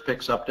a nurse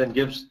picks up and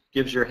gives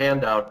your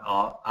handout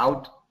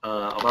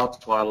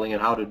about swaddling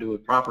and how to do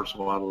proper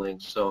swaddling.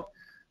 So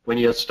when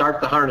you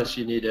start the harness,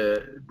 you need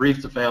to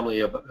brief the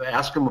family,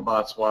 ask them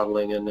about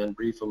swaddling, and then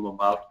brief them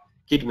about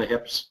keeping the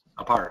hips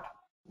apart.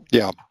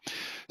 Yeah.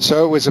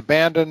 So it was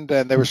abandoned,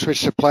 and they were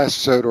switched to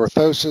plastisode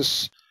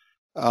orthosis.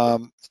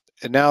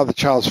 And now the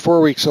child's 4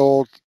 weeks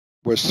old,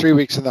 was 3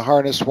 weeks in the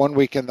harness, 1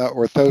 week in the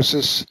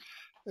orthosis,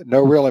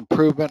 no real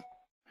improvement.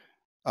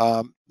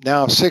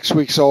 Now 6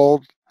 weeks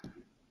old,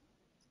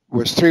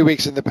 was 3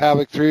 weeks in the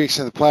Pavlik, 3 weeks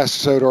in the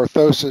plastisode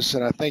orthosis,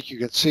 and I think you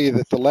can see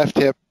that the left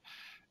hip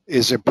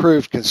is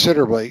improved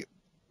considerably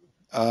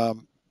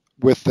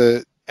with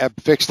the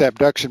fixed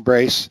abduction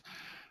brace.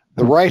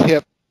 The right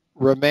hip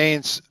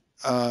remains,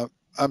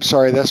 I'm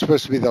sorry, that's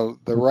supposed to be the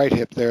right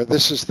hip there.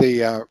 This is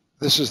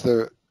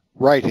the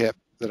right hip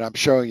that I'm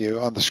showing you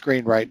on the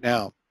screen right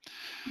now.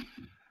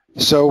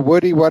 So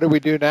Woody, what do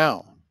we do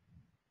now?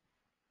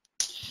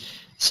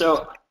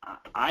 So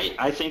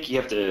I think you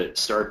have to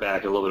start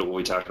back a little bit of what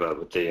we talked about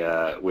with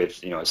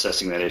the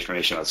assessing that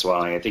information about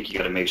swallowing. I think you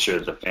got to make sure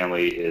that the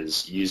family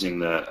is using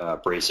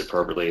the brace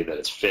appropriately, that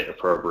it's fit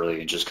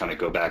appropriately, and just kind of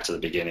go back to the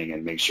beginning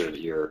and make sure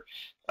that you're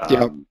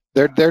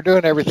they're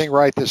doing everything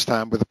right this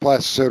time with the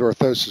plastisode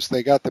orthosis.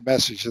 They got the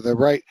message.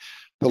 The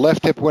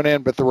left hip went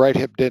in, but the right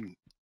hip didn't.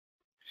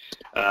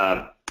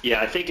 Yeah,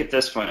 I think at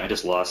this point, I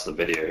just lost the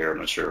video here. I'm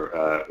not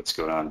sure what's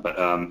going on. But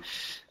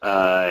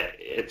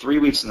at 3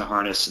 weeks in the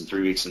harness and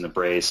 3 weeks in the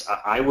brace,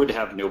 I would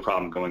have no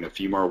problem going a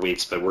few more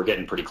weeks, but we're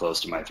getting pretty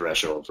close to my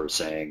threshold for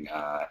saying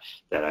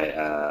that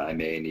I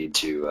may need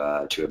to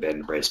abandon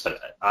the brace. But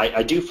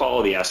I do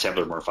follow the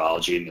acetabular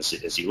morphology, and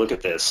as you look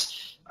at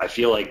this, I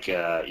feel like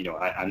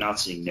I'm not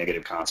seeing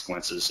negative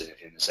consequences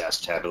in this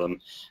acetabulum,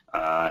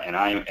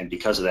 and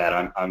because of that,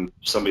 I'm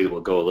somebody that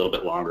will go a little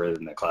bit longer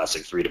than the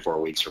classic 3 to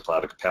 4 weeks for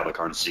Pavlik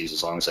harness disease,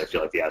 as long as I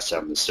feel like the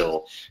acetabulum is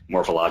still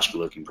morphologically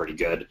looking pretty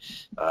good.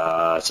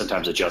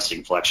 Sometimes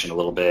adjusting flexion a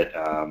little bit,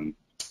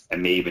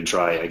 and may even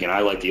try, again,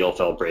 I like the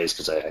Ilfeld brace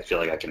because I feel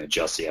like I can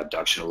adjust the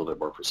abduction a little bit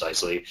more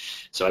precisely.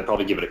 So I'd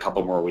probably give it a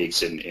couple more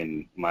weeks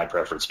in my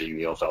preference being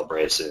the Ilfeld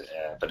brace.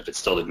 But if it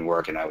still didn't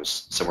work and I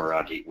was somewhere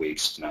around 8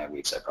 weeks to 9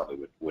 weeks, I probably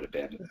would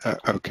abandon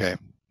it.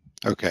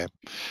 Okay.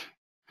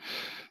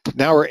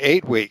 Now we're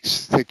 8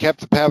 weeks. They kept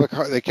the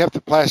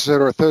plastisode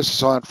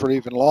orthosis on for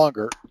even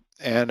longer,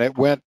 and it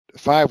went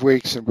 5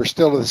 weeks, and we're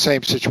still in the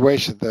same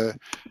situation. The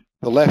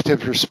left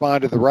hip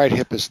responded, the right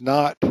hip is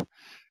not.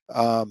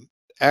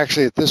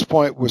 Actually, at this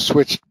point, was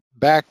switched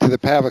back to the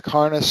Pavlik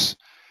harness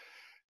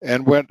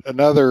and went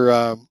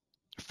another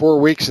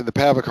 4 weeks in the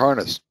Pavlik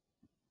harness.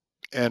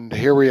 And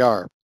here we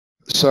are.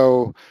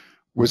 So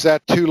was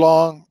that too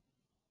long?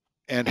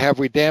 And have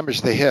we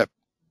damaged the hip?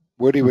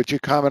 Woody, would you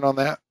comment on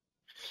that?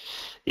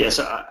 Yes,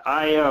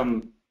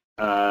 I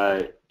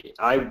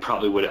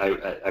probably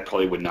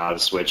would not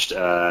have switched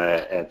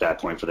at that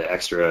point for the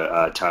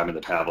extra time in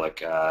the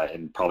Pavlik,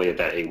 and probably at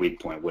that 8-week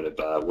point would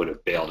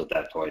have bailed at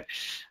that point.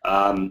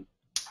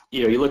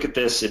 You look at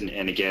this,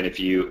 and again, if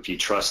you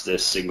trust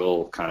this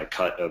single kind of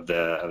cut of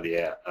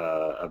the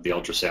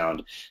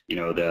ultrasound,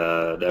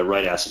 the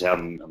right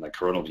acetabulum on the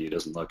coronal view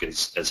doesn't look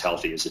as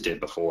healthy as it did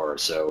before.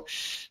 So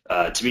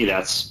to me,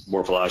 that's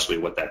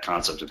morphologically what that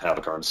concept of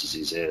Pavlik harness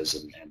disease is,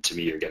 and to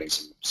me, you're getting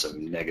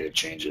some negative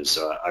changes.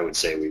 So I would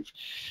say we've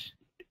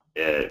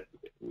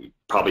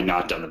probably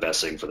not done the best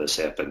thing for this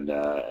hip, and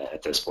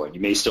at this point, you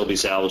may still be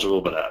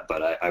salvageable,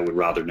 but I would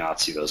rather not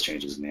see those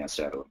changes in the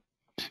acetabulum.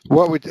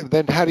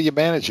 Then how do you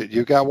manage it?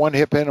 You've got one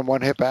hip in and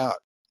one hip out.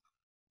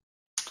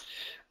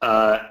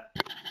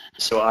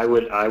 So I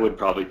would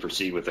probably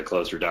proceed with a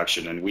closed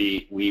reduction, and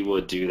we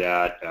would do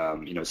that.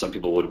 Some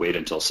people would wait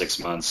until 6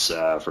 months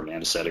from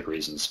anesthetic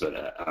reasons, but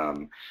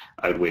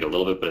I would wait a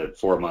little bit. But at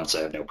 4 months, I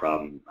have no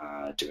problem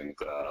doing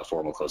a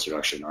formal closed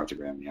reduction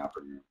arthrogram in the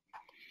operating room.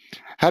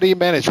 How do you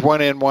manage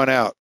one in, one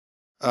out,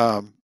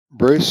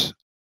 Bruce?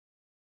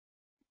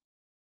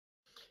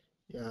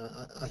 Yeah,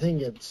 I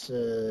think it's,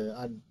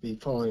 I'd be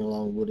following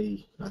along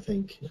Woody, I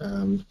think.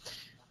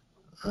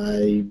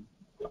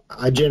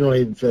 I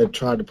generally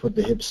try to put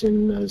the hips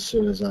in as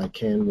soon as I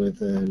can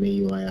with an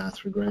EUA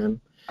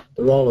arthrogram.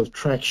 the role of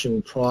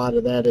traction prior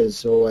to that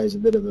is always a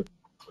bit of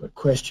a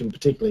question,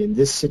 particularly in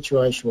this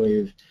situation where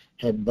you've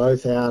had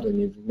both out and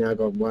you've now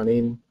got one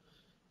in.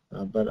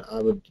 But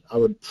I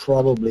would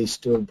probably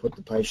still put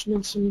the patient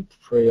in some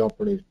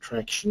preoperative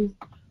traction,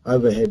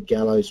 overhead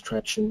gallows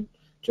traction,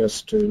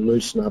 just to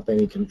loosen up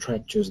any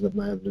contractures that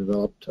may have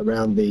developed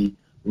around the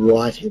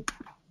right hip.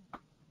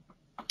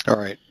 All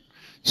right.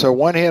 So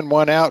one in,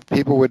 one out,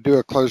 people would do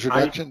a closed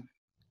reduction?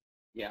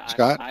 Yeah,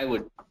 Scott? I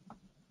would.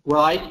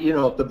 Well,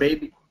 if the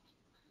baby,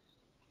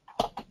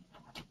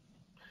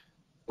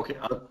 okay,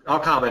 I'll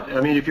comment. I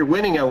mean, if you're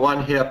winning at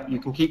one hip, you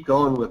can keep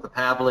going with the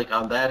Pavlik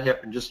on that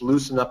hip and just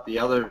loosen up the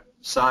other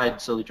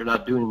side so that you're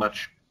not doing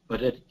much,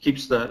 but it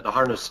keeps the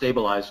harness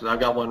stabilized. I've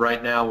got one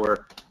right now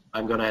where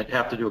I'm going to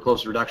have to do a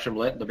closed reduction,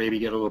 letting the baby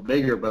get a little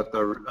bigger, but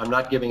I'm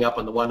not giving up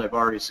on the one I've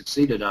already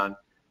succeeded on.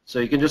 So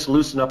you can just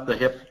loosen up the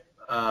hip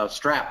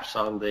straps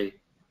on the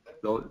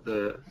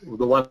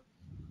one.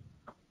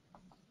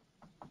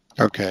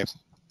 Okay.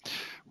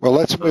 Well,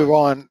 let's move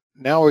on.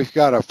 Now we've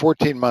got a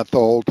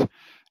 14-month-old,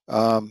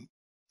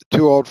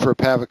 too old for a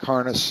Pavlik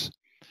harness,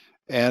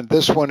 and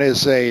this one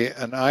is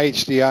an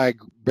IHDI,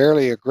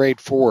 barely a grade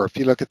 4. If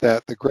you look at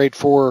that, the grade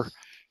 4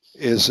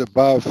 is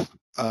above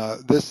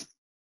this.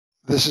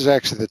 This is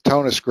actually the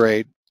tonus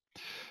grade.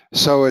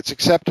 So it's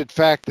accepted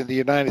fact in the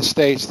United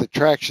States that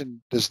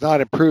traction does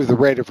not improve the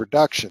rate of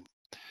reduction,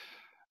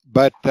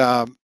 but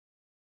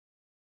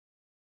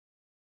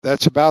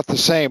that's about the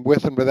same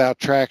with and without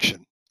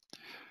traction.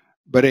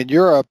 But in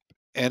Europe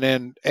and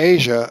in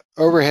Asia,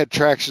 overhead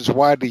traction is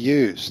widely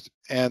used,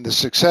 and the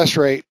success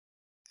rate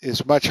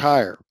is much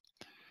higher.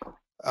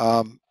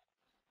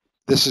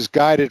 This is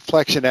guided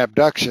flexion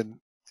abduction,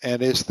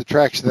 and it's the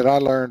traction that I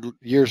learned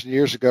years and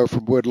years ago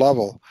from Wood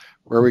Lovell,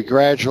 where we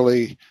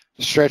gradually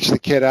stretch the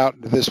kid out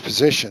into this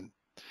position.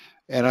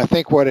 And I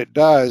think what it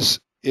does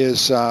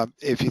is,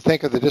 if you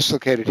think of the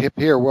dislocated hip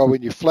here, well,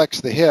 when you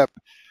flex the hip,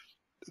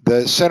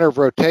 the center of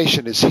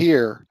rotation is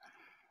here,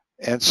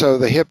 and so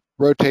the hip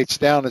rotates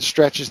down and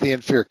stretches the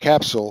inferior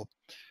capsule,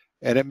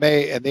 and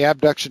the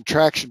abduction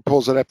traction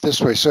pulls it up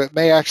this way. So it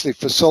may actually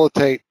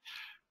facilitate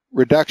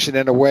reduction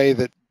in a way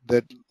that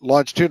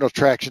longitudinal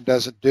traction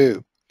doesn't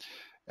do.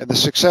 And the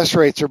success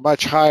rates are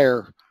much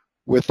higher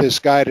with this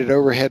guided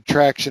overhead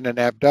traction and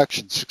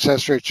abduction.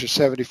 Success rates are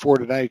 74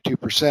 to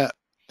 92%,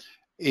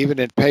 even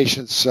in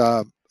patients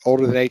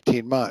older than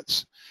 18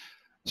 months.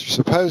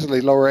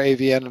 Supposedly lower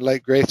AVN and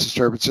late growth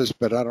disturbances,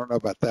 but I don't know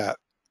about that.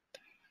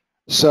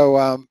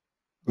 So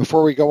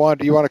before we go on,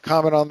 do you want to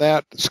comment on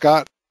that,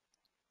 Scott?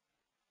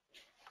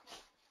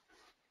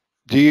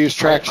 Do you use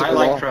traction? I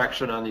like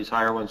traction on these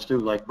higher ones too,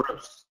 like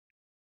Bruce.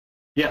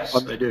 Yes,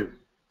 I do.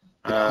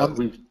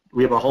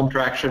 We have a home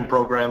traction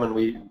program, and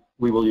we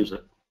will use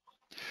it.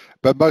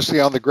 But mostly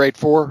on the grade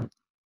 4?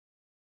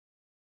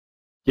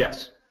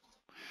 Yes.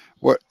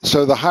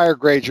 So the higher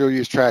grades you'll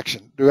use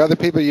traction. Do other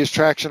people use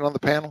traction on the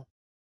panel?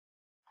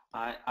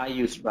 I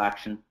use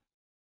traction.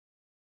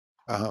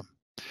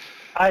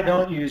 I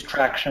don't use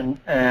traction,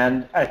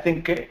 and I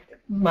think it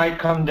might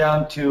come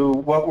down to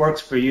what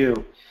works for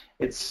you.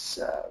 It's,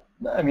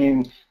 I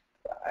mean,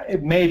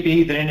 it may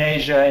be that in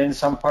Asia and in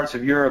some parts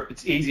of Europe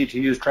it's easy to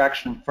use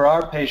traction. For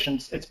our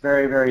patients, it's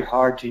very, very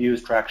hard to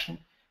use traction.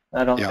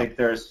 I don't think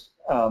there's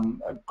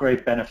a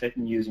great benefit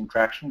in using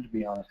traction, to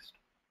be honest.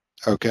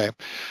 Okay.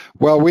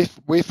 Well,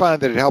 we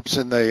find that it helps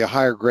in the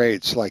higher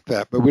grades like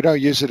that, but we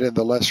don't use it in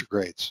the lesser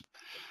grades.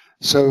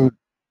 So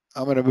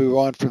I'm going to move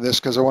on from this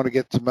because I want to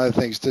get to some other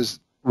things.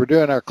 We're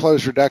doing our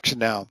closed reduction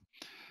now.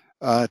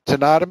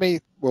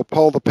 Tenotomy, we'll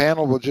pull the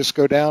panel, we'll just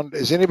go down.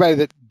 Is anybody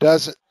that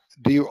doesn't,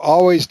 do you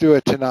always do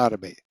a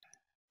tenotomy?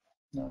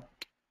 No.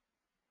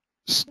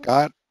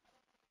 Scott?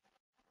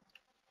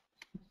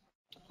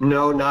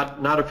 No,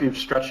 not if you've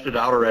stretched it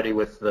out already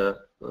with the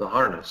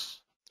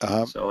harness.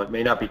 So it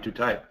may not be too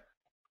tight.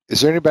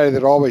 Is there anybody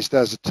that always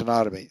does a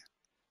tenotomy?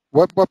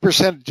 What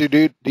percentage do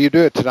you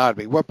do a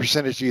tenotomy? What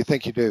percentage do you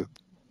think you do?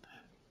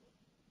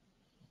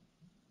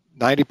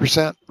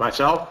 90%?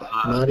 Myself?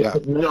 Yeah.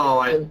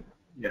 No,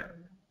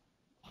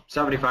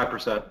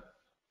 75%.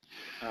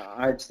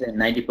 I'd say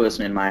 90%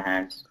 in my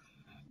hands.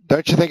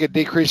 Don't you think it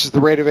decreases the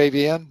rate of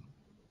AVN?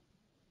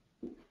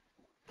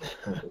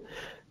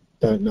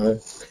 Don't know.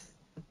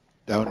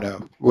 Don't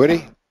know.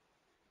 Woody?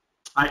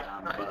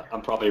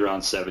 I'm probably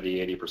around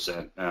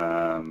 70–80%,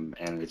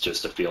 and it's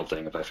just a feel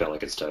thing if I feel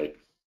like it's tight.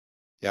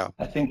 Yeah.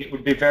 I think it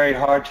would be very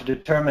hard to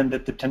determine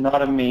that the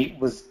tenotomy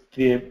was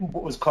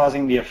what was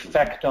causing the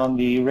effect on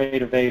the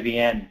rate of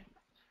AVN.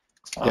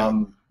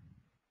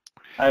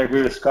 I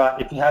agree with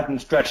Scott. If you haven't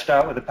stretched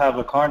out with a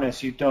Pavlik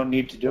harness, you don't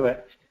need to do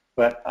it.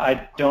 But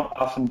I don't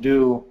often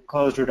do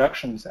closed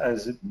reductions,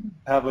 as a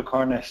Pavlik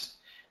harness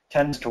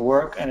tends to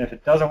work, and if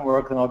it doesn't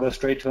work, then I'll go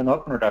straight to an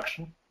open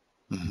reduction.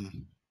 Mm-hmm.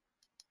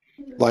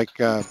 Like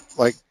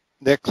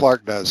Nick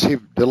Clark does. He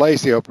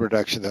delays the open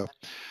reduction, though.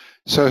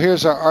 So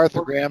here's our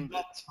arthrogram.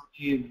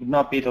 You would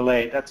not be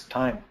delayed. That's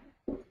time.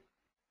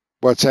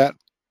 What's that?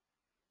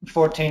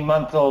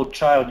 14-month-old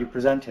child you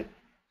presented.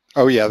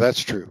 Oh, yeah,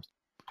 that's true.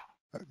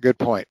 Good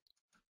point.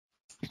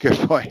 Good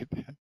point.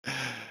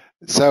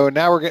 So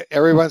now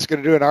everyone's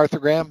going to do an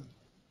arthrogram?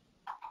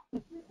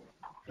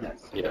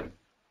 Yes. Yeah.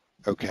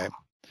 Okay.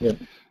 Yep.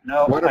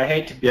 No, What I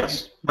hate to be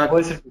Yes, the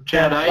voice of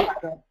Chad, dissent,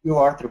 but I don't do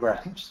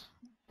arthrograms.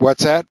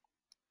 What's that?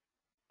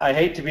 I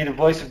hate to be the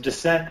voice of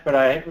dissent, but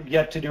I have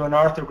yet to do an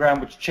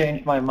arthrogram which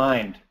changed my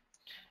mind.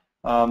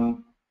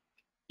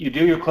 You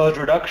do your closed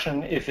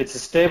reduction. If it's a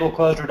stable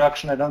closed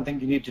reduction, I don't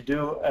think you need to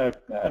do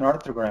an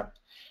arthrogram.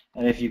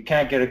 And if you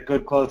can't get a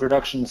good closed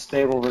reduction,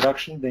 stable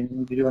reduction, then you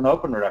need to do an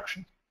open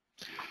reduction.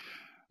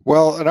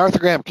 Well, an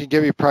arthrogram can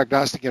give you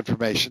prognostic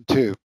information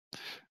too.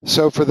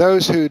 So for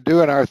those who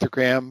do an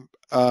arthrogram,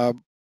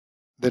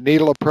 the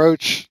needle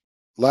approach,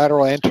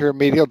 lateral, anterior,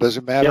 medial,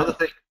 doesn't matter. The other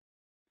thing,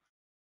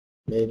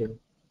 Medium.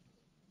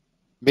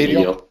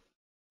 Medial?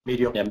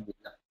 medial. Yeah.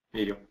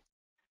 Medial.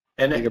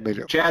 And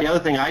Medial. Chad, the other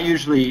thing, I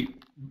usually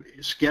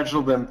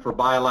schedule them for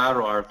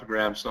bilateral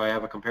arthrograms, so I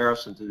have a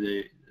comparison to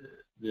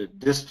the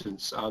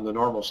distance on the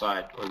normal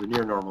side or the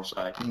near normal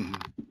side. Mm-hmm.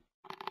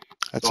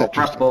 That's So I'll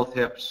prep interesting. both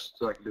hips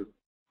so I can do.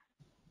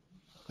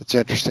 That's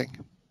interesting.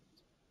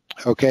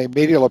 Okay,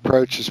 medial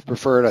approach is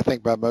preferred, I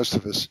think, by most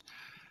of us.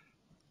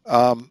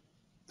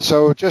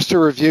 So just to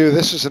review,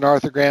 this is an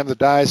arthrogram, the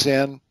die's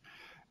in,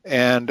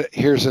 and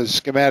here's a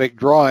schematic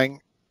drawing.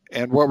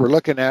 And what we're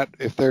looking at,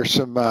 if there's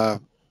some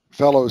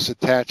fellows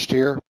attached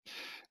here,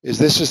 is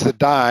this is the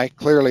die,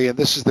 clearly, and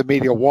this is the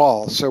medial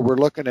wall. So we're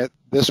looking at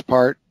this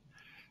part,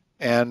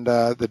 and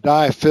the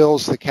die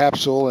fills the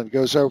capsule and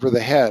goes over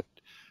the head.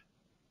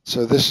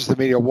 So this is the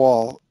medial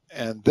wall,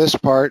 and this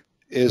part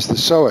is the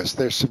psoas.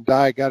 There's some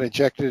dye got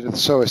injected into the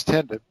psoas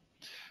tendon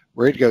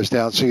where it goes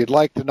down. So you'd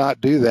like to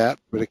not do that,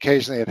 but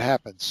occasionally it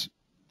happens.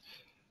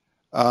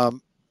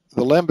 The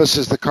limbus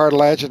is the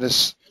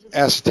cartilaginous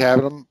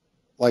acetabulum,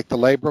 like the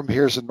labrum.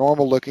 Here's a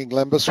normal looking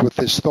limbus with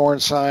this thorn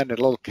sign and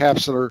a little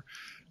capsular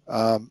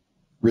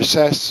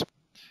recess.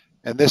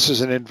 And this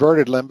is an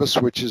inverted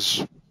limbus, which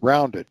is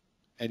rounded.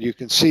 And you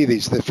can see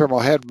these. The femoral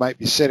head might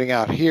be sitting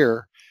out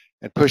here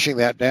and pushing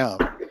that down.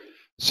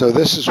 So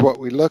this is what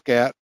we look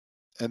at,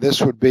 and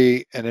this would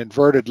be an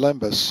inverted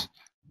limbus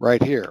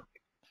right here.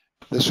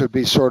 This would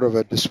be sort of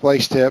a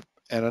displaced hip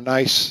and a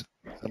nice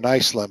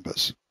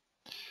limbus.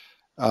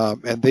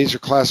 And these are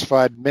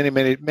classified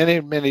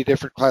many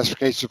different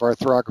classifications of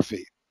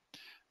arthrography.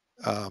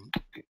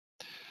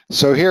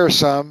 So here are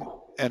some,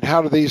 and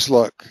how do these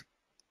look?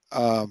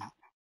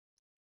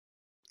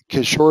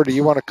 Kishore, do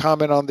you want to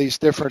comment on these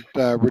different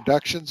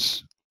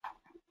reductions?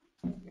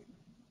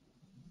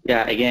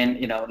 Yeah, again,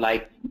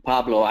 like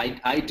Pablo,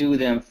 I do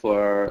them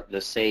for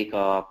the sake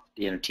of,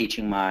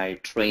 teaching my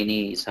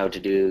trainees how to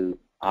do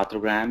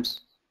arthrograms.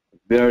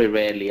 Very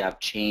rarely I've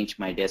changed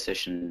my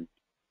decision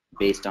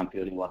based on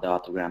purely what the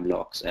arthrogram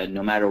looks. And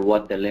no matter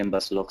what the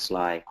limbus looks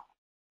like,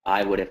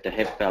 I would, if the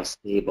hip felt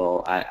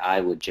stable,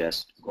 I would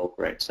just go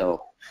for it.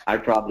 So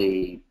I'd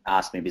probably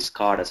ask maybe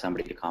Scott or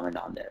somebody to comment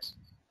on this.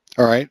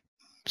 All right.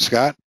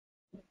 Scott,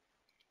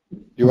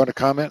 you want to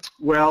comment?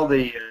 Well,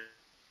 you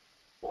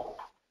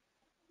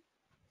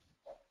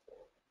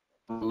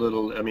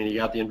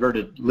got the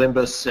inverted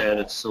limbus, and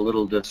it's a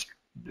little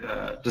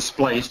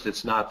displaced.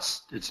 It's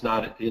not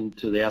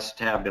into the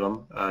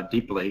acetabulum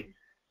deeply,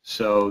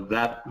 so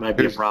that might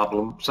be a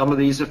problem. Some of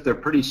these, if they're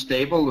pretty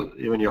stable,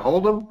 when you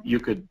hold them, you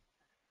could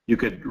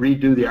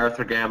redo the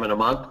arthrogram in a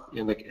month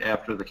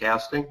after the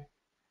casting.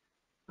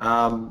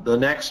 The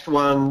next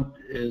one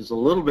is a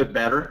little bit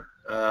better.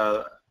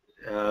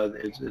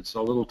 It's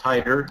a little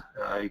tighter.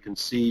 You can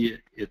see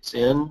it's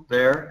in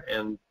there,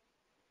 and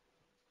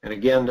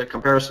again, the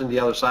comparison to the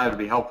other side would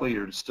be helpful.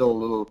 You're still a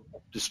little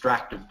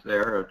distracted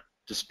there, or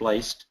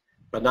displaced,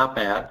 but not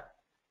bad.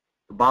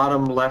 The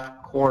bottom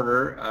left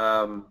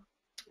corner,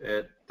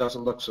 it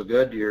doesn't look so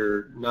good.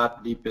 You're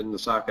not deep in the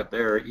socket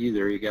there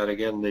either. You got,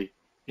 again, the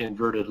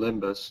inverted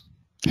limbus.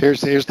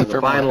 Here's the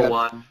femoral final head.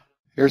 one.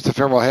 Here's the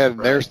femoral head, and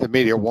Right. There's the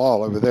medial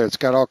wall over there. It's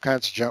got all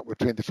kinds of junk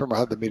between the femoral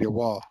head and the medial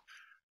wall.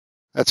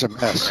 That's a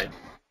mess. Right.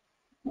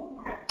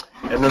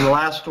 And then the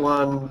last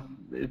one,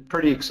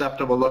 pretty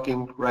acceptable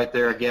looking right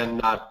there. Again,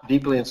 not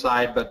deeply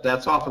inside, but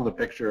that's often the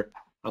picture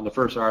on the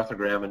first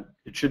arthrogram, and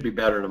it should be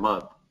better in a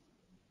month.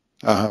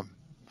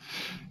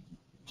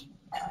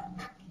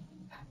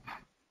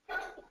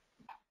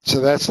 So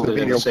that's the In a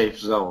medial. safe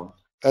zone.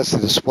 That's the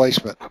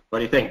displacement. What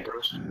do you think,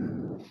 Bruce?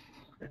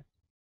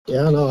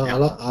 Yeah, no,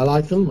 I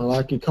like them. I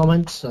like your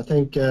comments. I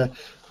think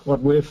what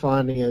we're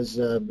finding is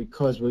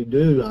because we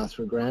do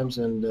arthrograms,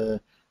 and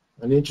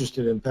I'm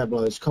interested in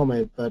Pablo's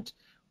comment, but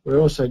we're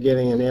also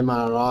getting an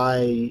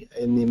MRI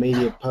in the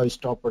immediate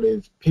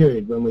post-operative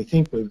period when we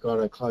think we've got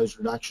a closed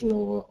reduction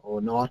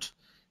or not,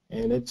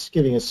 and it's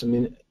giving us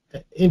some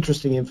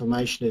interesting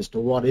information as to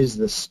what is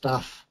the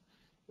stuff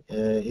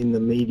in the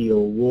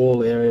medial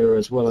wall area,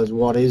 as well as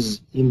what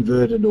is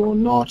inverted or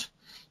not.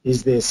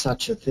 Is there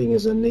such a thing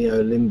as a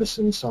neolimbus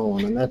and so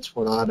on? And that's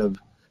what I'd have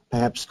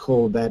perhaps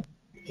called that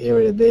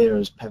area there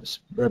as perhaps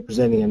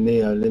representing a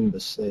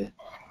neolimbus there.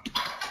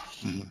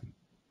 Mm-hmm.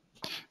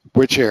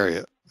 Which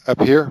area? Up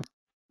here?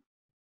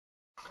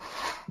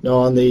 No,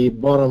 on the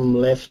bottom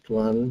left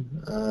one,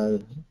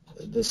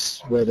 this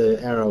where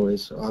the arrow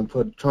is. I'm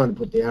trying to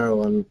put the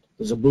arrow on.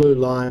 There's a blue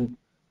line,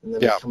 and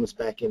then Yeah. it comes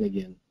back in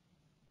again.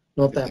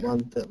 Not that one.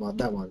 That one.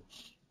 That one.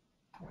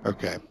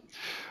 Okay.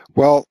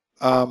 Well,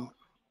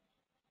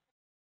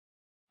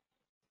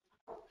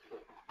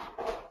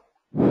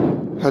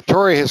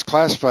 Hattori has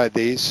classified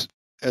these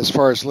as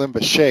far as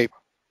limbus shape,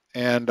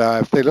 and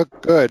if they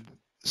look good,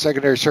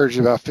 secondary surgery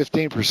is about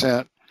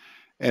 15%,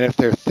 and if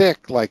they're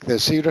thick like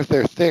this, even if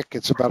they're thick,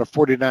 it's about a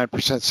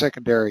 49%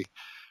 secondary.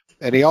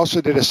 And he also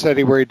did a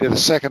study where he did a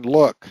second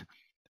look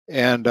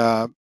and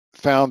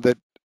found that,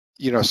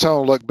 you know, some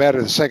will look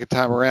better the second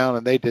time around,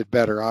 and they did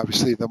better,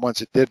 obviously, than ones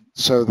that didn't.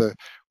 So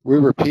we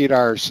repeat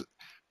ours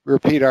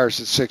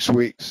at 6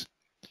 weeks,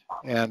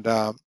 and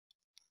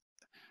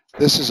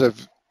this is a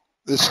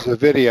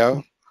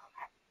video.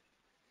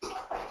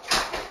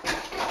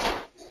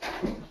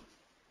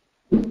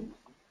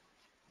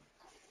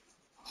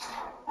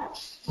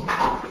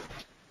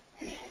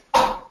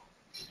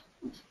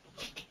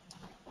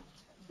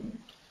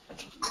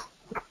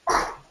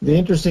 The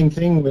interesting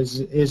thing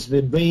is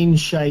the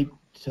bean-shaped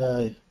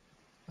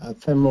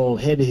femoral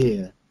head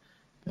here,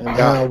 and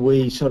how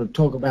we sort of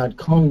talk about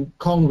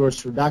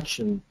congruous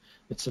reduction.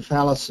 It's a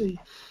fallacy.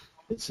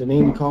 It's an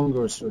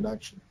incongruous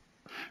reduction.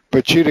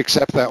 But you'd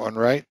accept that one,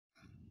 right?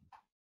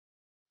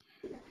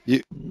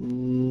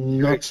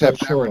 Not accept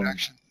so that sure.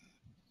 reduction?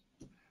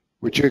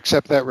 Would you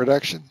accept that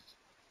reduction?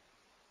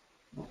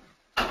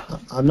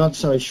 I'm not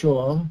so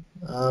sure.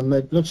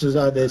 It looks as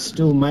though there's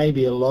still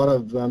maybe a lot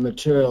of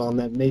material on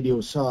that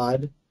medial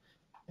side,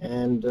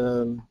 and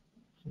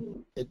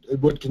it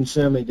would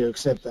concern me to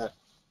accept that.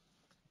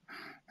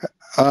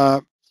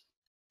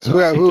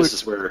 This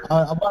is where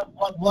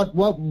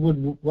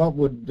what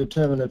would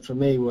determine it for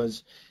me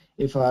was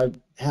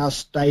how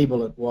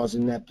stable it was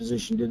in that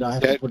position. Did I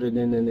have to put it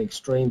in an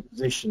extreme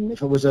position?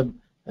 If it was a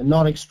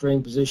not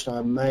extreme position,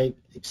 I may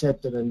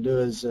accept it and do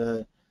as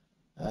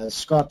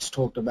Scott's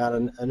talked about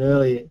an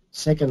early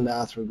second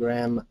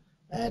arthrogram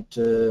at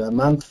a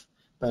month.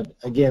 But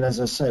again, as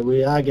I say,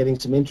 we are getting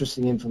some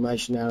interesting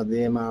information out of the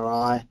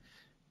MRI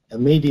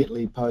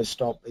immediately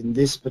post-op in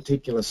this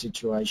particular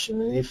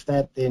situation. And if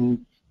that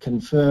then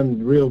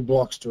confirmed real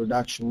blocks to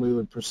reduction, we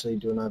would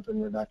proceed to an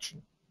open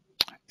reduction.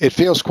 It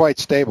feels quite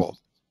stable.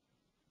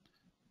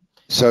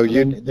 So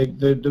the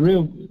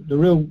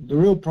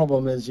real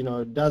problem is, you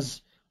know,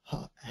 does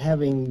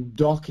having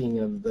docking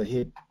of the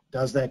hip,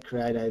 does that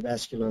create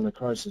avascular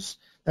necrosis?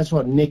 That's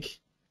what Nick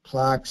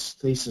Clark's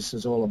thesis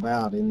is all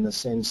about, in the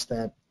sense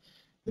that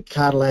the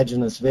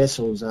cartilaginous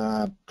vessels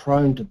are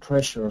prone to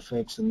pressure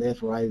effects and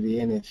therefore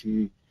AVN if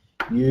you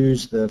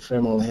use the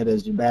femoral head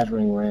as your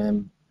battering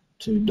ram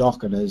to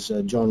dock it, as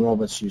John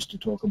Roberts used to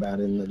talk about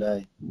in the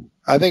day.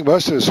 I think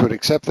most of us would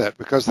accept that,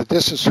 because the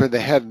distance between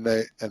the head and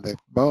the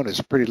bone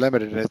is pretty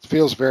limited, and it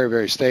feels very,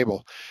 very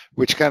stable,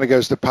 which kind of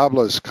goes to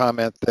Pablo's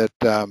comment that,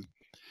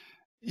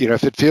 you know,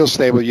 if it feels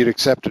stable, you'd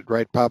accept it,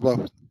 right,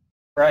 Pablo?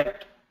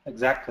 Right,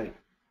 exactly.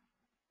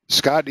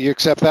 Scott, do you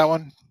accept that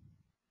one?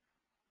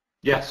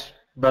 Yes,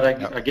 but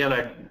again,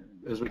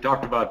 as we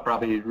talked about,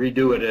 probably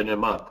redo it in a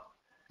month.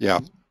 Yeah.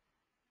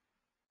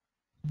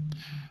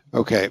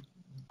 Okay.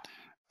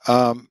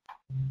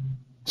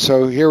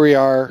 So here we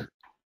are,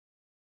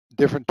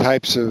 different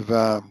types of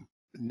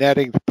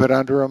netting to put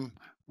under them.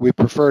 We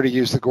prefer to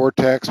use the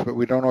Gore-Tex, but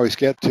we don't always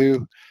get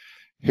to.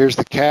 Here's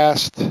the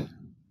cast.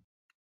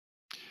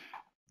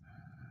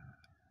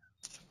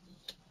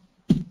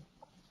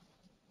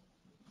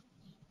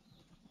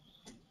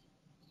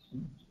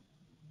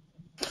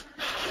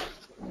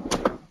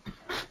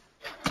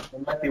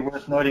 It might be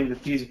worth noting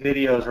that these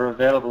videos are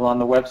available on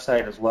the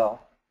website as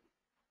well.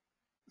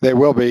 They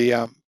will be.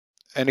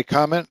 Any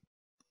comment?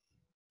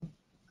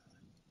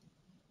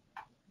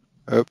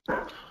 Oh.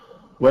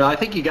 Well, I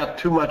think you got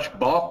too much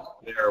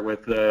bulk there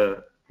with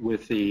the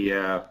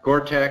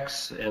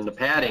Gore-Tex and the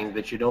padding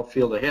that you don't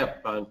feel the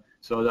hip on.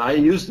 So I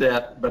use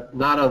that, but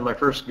not on my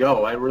first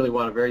go. I really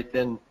want a very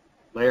thin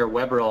layer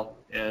Weberil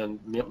and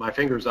my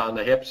fingers on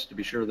the hips to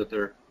be sure that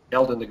they're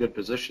held in the good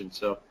position.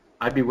 So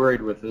I'd be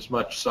worried with this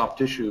much soft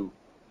tissue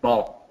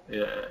bulk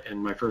in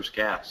my first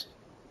cast.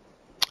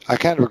 I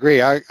kind of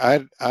agree.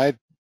 I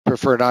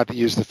prefer not to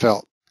use the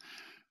felt.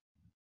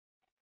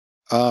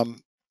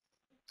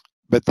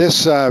 But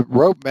this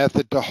rope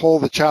method to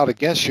hold the child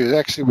against you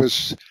actually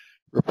was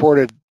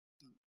reported,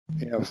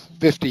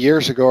 50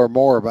 years ago or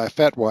more by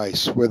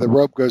Fetweiss, where the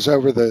rope goes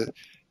over the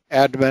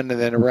abdomen and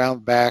then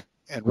around back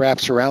and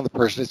wraps around the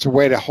person. It's a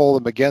way to hold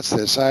them against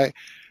this. I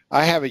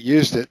haven't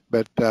used it,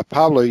 but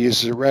Pablo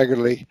uses it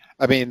regularly.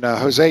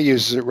 Jose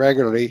uses it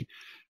regularly,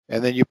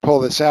 and then you pull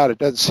this out. It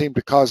doesn't seem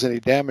to cause any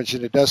damage,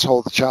 and it does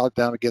hold the child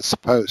down against the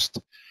post.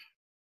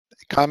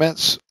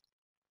 Comments?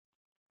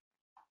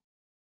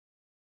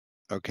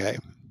 Okay.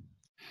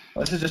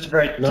 Well, this is just a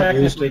very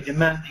technically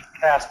demanding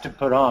cast to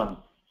put on.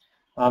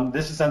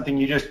 This is something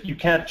you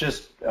can't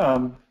just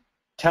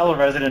tell a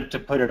resident to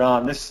put it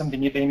on. This is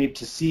something they need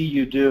to see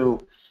you do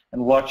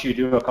and watch you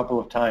do a couple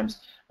of times.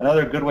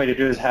 Another good way to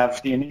do it is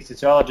have the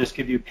anesthesiologist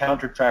give you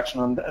counter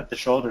traction at the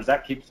shoulders.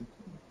 That keeps the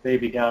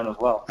baby down as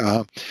well.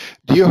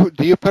 Do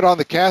you put on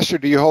the cast or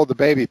do you hold the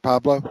baby,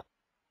 Pablo?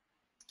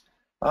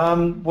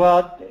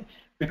 Well,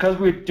 because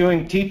we're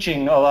doing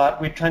teaching a lot,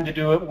 we tend to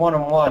do it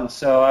one-on-one.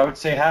 So I would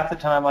say half the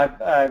time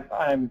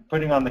I'm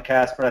putting on the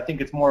cast, but I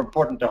think it's more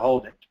important to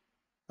hold it.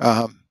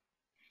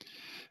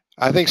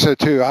 I think so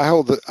too. I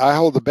hold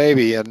the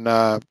baby, and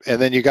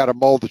then you got to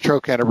mold the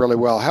trochanter really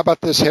well. How about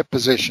this hip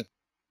position?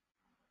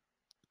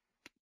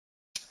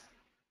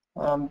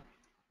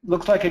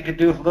 Looks like it could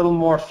do a little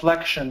more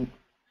flexion,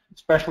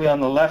 especially on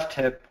the left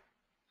hip.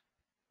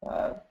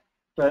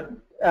 But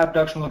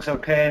abduction looks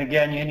okay, and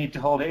again, you need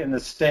to hold it in the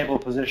stable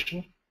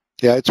position.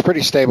 Yeah, it's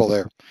pretty stable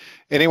there.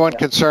 Anyone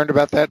concerned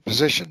about that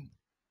position?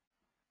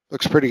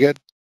 Looks pretty good.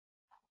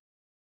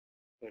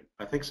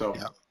 I think so.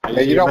 Yeah.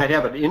 You might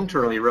have it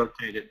internally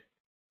rotated.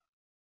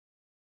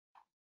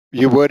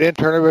 You would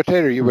internally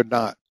rotate, or you would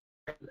not?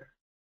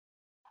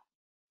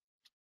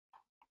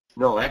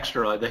 No,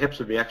 externally. The hips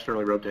would be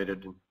externally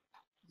rotated.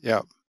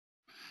 Yeah.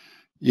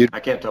 I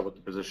can't tell what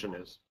the position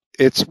is.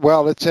 It's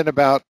in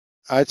about,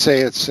 I'd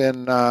say it's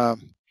in,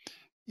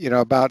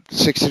 about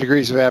 60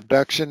 degrees of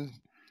abduction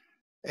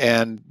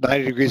and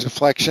 90 degrees of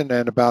flexion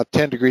and about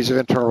 10 degrees of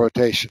internal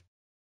rotation.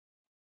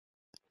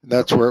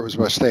 That's where it was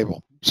most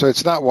stable. So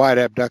it's not wide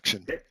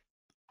abduction,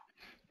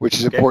 which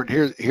is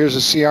important. Here's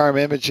a C-arm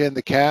image in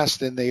the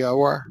cast in the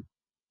OR.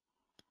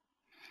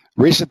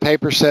 Recent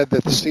paper said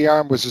that the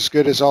C-arm was as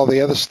good as all the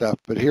other stuff,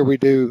 but here we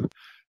do,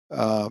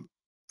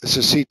 it's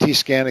a CT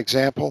scan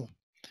example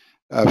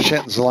of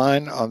Shenton's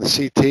line on the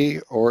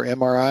CT or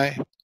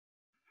MRI.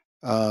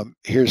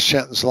 Here's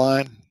Shenton's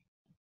line.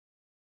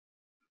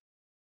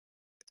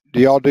 Do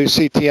y'all do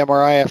CT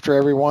MRI after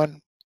every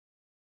one?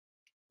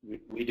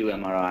 We do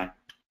MRI.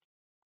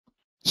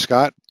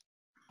 Scott?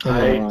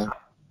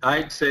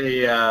 I'd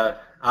say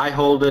I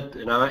hold it,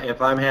 and if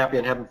I'm happy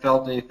and haven't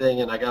felt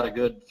anything and I got a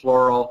good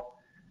fluoro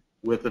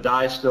with the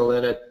dye still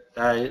in it,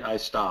 I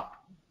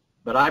stop.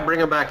 But I bring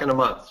them back in a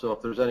month, so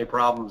if there's any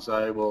problems,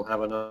 I will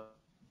have another.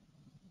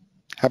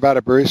 How about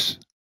it, Bruce?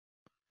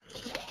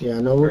 Yeah,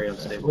 no,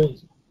 as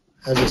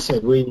I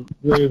said, we're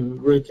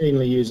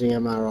routinely using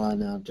MRI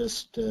now,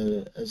 just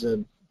as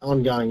an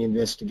ongoing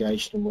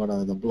investigation of what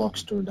are the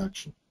blocks to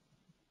reduction.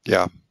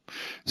 Yeah.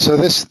 So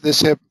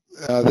this hip,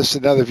 this is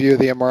another view of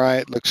the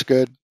MRI. It looks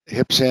good.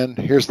 Hips in.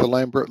 Here's the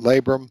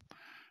labrum.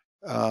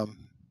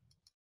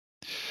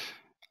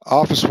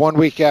 Office 1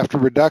 week after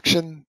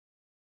reduction.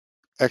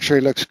 X-ray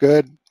looks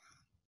good.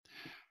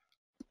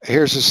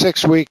 Here's a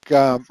 6-week.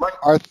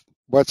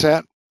 What's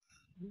that?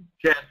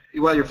 Yeah,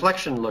 well, your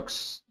flexion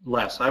looks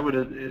less. I would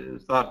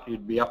have thought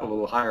you'd be up a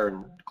little higher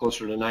and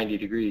closer to 90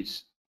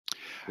 degrees.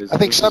 I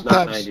think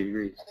sometimes. 90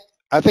 degrees.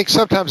 I think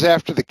sometimes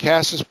after the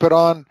cast is put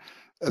on,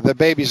 the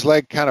baby's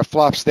leg kind of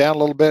flops down a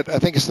little bit. I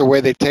think it's the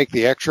way they take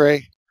the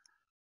X-ray.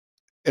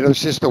 It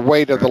was just the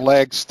weight of the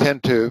legs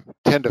tend to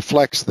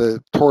flex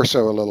the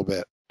torso a little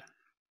bit.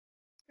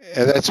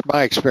 And that's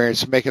my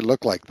experience to make it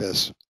look like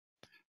this.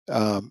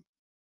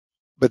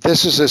 But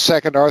this is a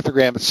second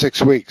arthrogram at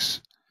 6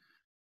 weeks.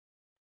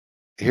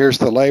 Here's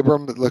the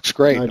labrum. It looks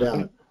great. No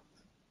doubt.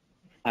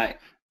 I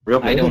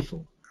don't.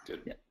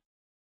 Good.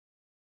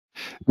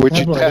 Would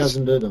you test?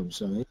 Doesn't do them,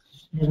 so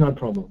there's no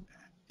problem.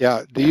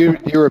 Yeah. Do you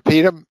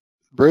repeat them,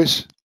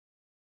 Bruce?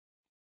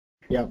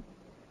 Yeah.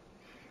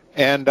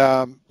 And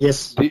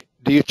yes. Do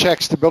you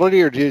check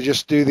stability, or do you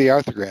just do the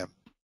arthrogram?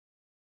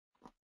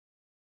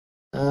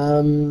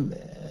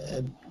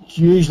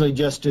 Usually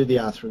just do the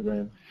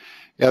arthrogram.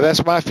 Yeah,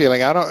 that's my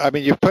feeling. I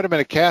mean, you put them in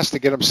a cast to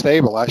get them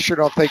stable. I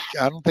don't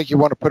think you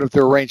want to put them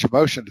through a range of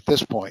motion at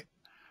this point.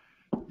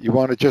 You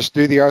want to just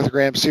do the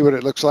arthrogram, see what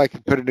it looks like,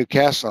 and put a new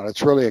cast on.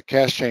 It's really a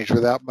cast change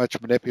without much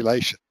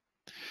manipulation.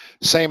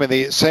 Same in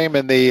the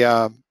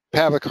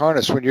Pavlik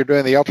harness. When you're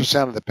doing the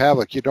ultrasound of the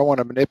Pavlik, you don't want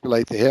to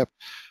manipulate the hip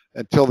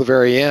until the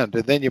very end,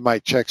 and then you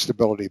might check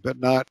stability, but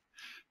not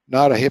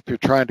a hip you're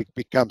trying to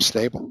become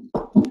stable.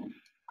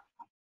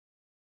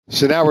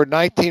 So now we're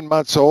 19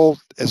 months old.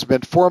 It's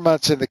been 4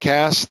 months in the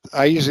cast.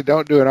 I usually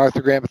don't do an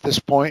arthrogram at this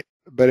point,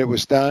 but it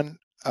was done.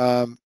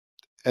 And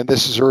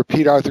this is a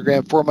repeat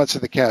arthrogram, 4 months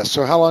in the cast.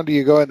 So how long do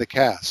you go in the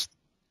cast?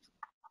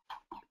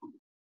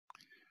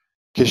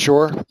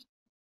 Kishore?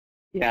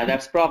 Yeah,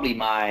 that's probably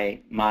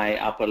my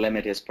upper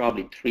limit is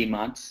probably 3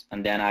 months,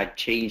 and then I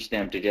change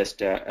them to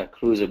just a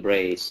cruiser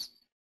brace,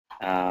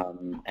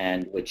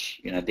 and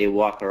which they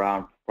walk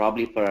around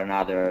probably for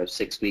another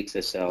 6 weeks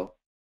or so.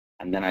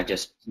 And then I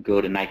just go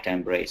to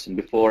nighttime brace. And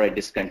before I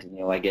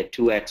discontinue, I get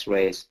 2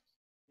 X-rays,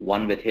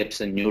 one with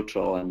hips in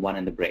neutral and one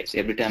in the brace.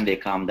 Every time they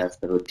come, that's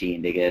the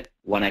routine. They get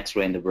 1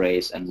 X-ray in the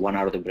brace and 1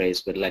 out of the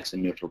brace with legs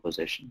in neutral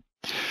position.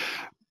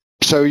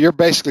 So you're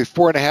basically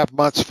 4.5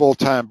 months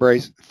full-time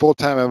brace,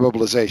 full-time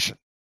immobilization.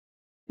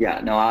 Yeah,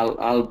 no,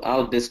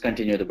 I'll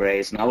discontinue the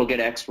brace, and I will get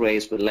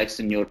X-rays with legs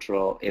in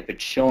neutral if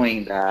it's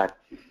showing that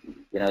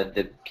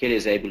the kid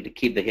is able to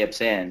keep the hips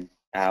in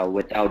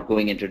without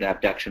going into the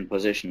abduction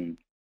position.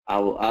 I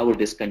will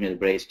discontinue the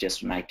brace just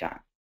for nighttime.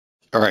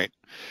 All right.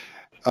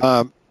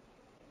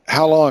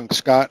 How long,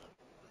 Scott?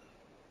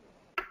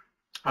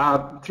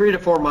 3 to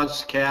 4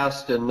 months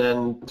cast, and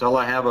then until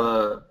I have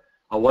a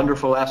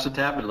wonderful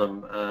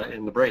acetabulum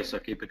in the brace, I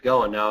keep it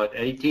going. Now at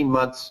 18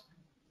 months,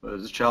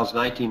 this child's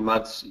 19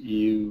 months,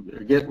 you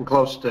are getting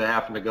close to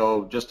having to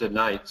go just at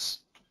nights.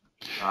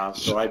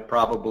 So I'd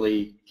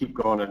probably keep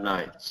going at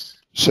nights.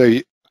 So,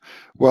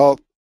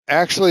 well,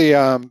 actually,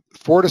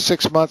 4 to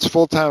 6 months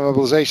full-time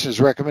immobilization is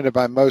recommended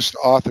by most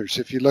authors.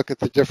 If you look at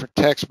the different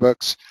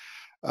textbooks,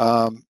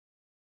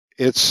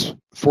 it's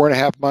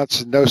 4.5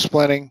 months and no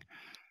splinting,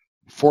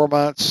 4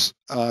 months,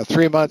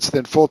 3 months,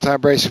 then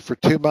full-time bracing for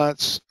 2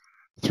 months,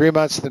 3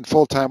 months, then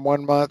full-time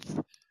 1 month,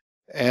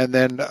 and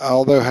then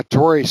although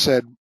Hattori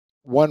said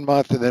 1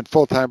 month and then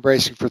full-time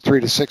bracing for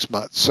 3 to 6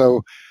 months.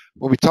 So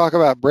when we talk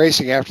about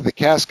bracing after the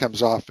cast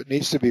comes off, it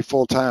needs to be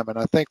full-time, and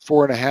I think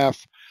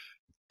 4.5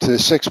 to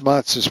 6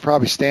 months is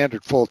probably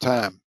standard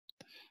full-time.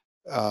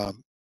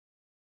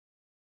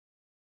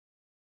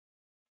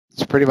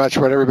 It's pretty much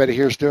what everybody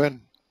here is doing.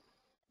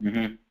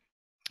 Mm-hmm.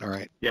 All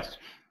right. Yes.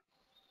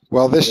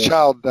 Well, this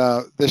child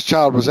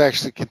was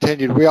actually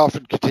continued. We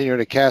often continue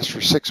to cast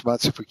for 6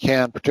 months if we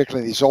can,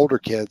 particularly these older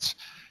kids.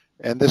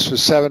 And this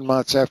was 7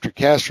 months after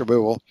cast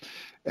removal.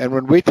 And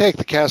when we take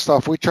the cast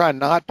off, we try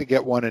not to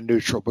get one in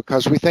neutral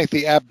because we think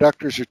the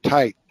abductors are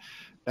tight.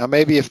 Now,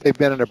 maybe if they've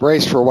been in a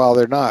brace for a while,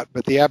 they're not,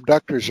 but the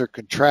abductors are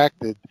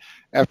contracted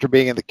after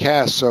being in the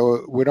cast,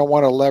 so we don't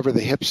want to lever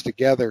the hips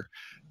together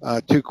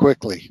too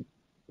quickly.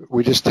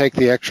 We just take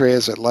the x-ray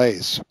as it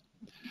lays.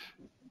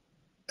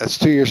 That's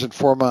 2 years and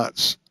 4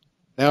 months.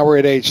 Now we're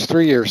at age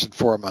 3 years and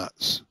 4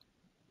 months.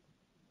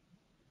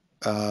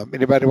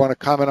 Anybody want to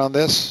comment on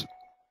this?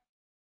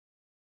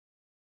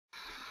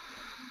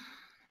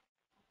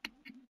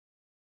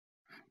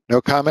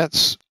 No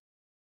comments?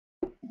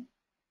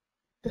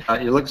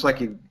 It looks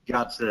like you've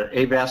got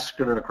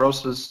avascular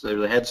necrosis.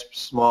 The head's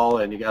small,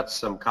 and you got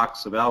some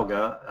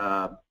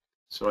coccyvalga.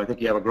 So I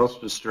think you have a growth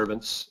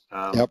disturbance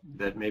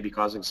that may be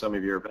causing some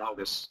of your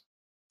valgus.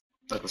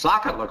 But the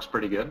socket looks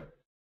pretty good.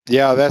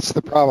 Yeah, that's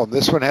the problem.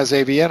 This one has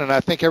AVN, and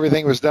I think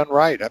everything was done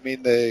right. I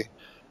mean, the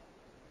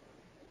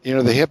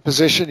hip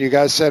position, you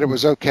guys said it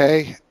was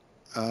okay.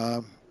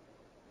 It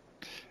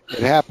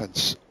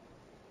happens.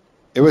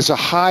 It was a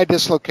high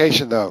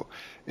dislocation, though.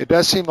 It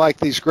does seem like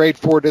these grade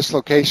 4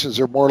 dislocations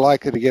are more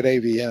likely to get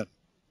AVN.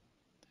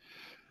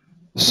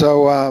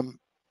 So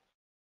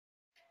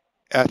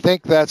I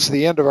think that's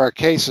the end of our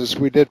cases.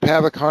 We did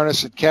PAVIC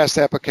harness and cast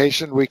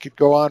application. We could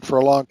go on for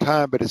a long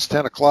time, but it's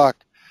 10 o'clock.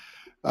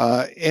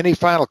 Any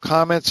final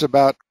comments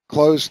about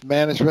closed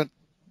management?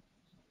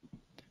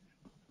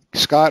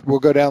 Scott, we'll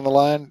go down the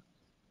line.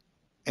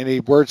 Any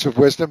words of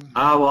wisdom?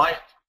 Well,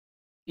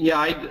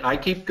 I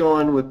keep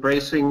going with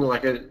bracing,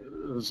 like I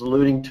was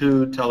alluding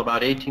to, till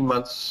about 18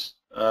 months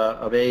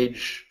of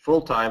age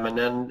full-time, and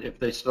then if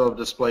they still have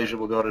dysplasia,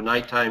 we'll go to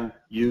nighttime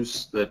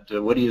use that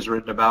Woody has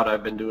written about.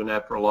 I've been doing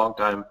that for a long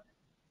time.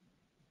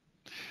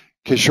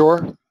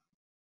 Kishore?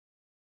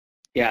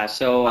 Yeah,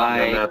 so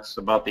and that's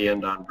about the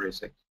end on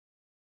bracing.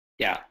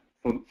 Yeah,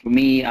 for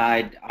me,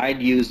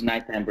 I'd use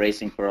nighttime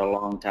bracing for a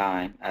long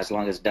time, as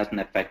long as it doesn't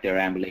affect their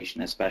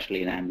ambulation,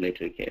 especially in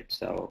ambulatory kids.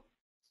 So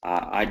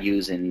I'd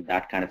use in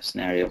that kind of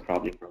scenario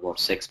probably for about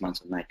 6 months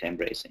of nighttime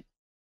bracing.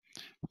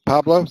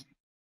 Pablo?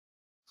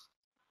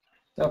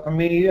 So for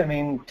me, I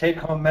mean,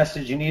 take-home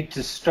message, you need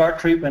to start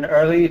treatment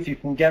early. If you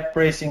can get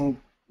bracing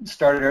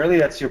started early,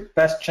 that's your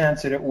best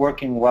chance at it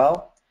working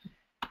well.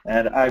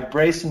 And I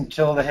brace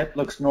until the hip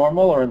looks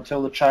normal or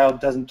until the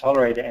child doesn't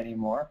tolerate it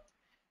anymore.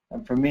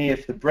 And for me,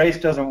 if the brace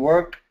doesn't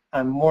work,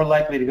 I'm more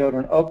likely to go to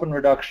an open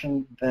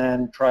reduction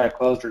than try a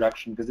closed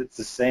reduction because it's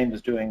the same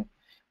as doing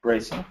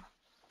bracing.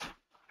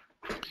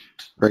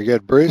 Very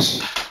good.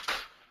 Bruce?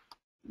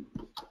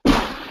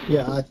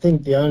 Yeah, I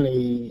think the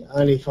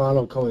only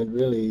final comment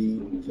really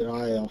that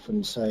I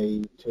often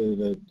say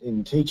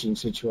in teaching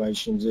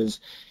situations is,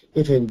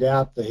 if in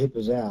doubt, the hip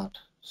is out.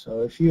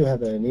 So if you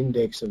have an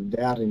index of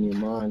doubt in your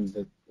mind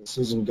that this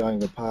isn't going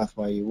the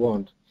pathway you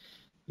want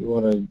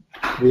to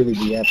really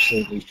be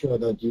absolutely sure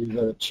that you've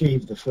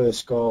achieved the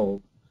first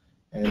goal,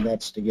 and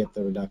that's to get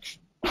the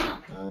reduction.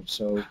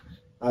 So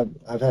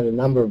I've had a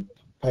number of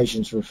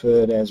patients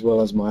referred, as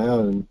well as my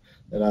own,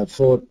 that I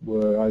thought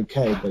were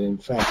okay, but in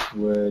fact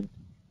were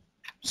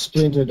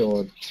splintered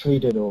or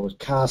treated or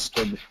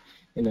casted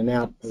in an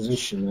out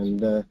position,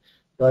 and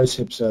those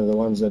hips are the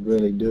ones that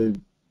really do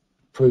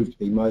prove to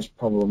be most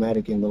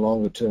problematic in the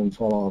longer term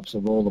follow-ups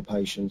of all the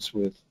patients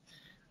with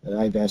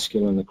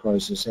avascular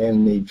necrosis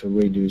and need for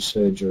redo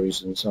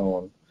surgeries and so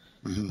on.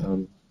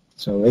 Mm-hmm.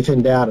 So if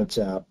in doubt, it's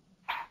out.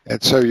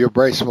 And so you'll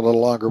brace them a little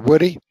longer.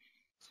 Woody?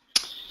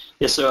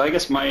 Yeah, so I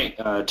guess my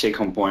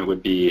take-home point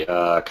would be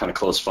kind of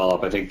close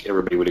follow-up. I think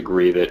everybody would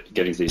agree that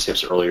getting to these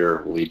hips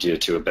earlier will lead you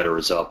to a better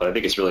result, but I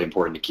think it's really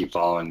important to keep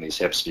following these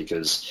hips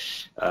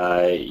because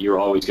you're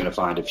always going to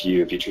find a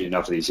few. If you treat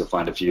enough of these, you'll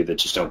find a few that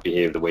just don't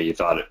behave the way you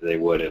thought they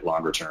would at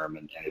longer term,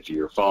 and if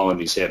you're following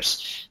these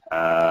hips,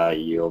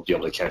 you'll be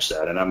able to catch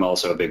that. And I'm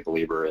also a big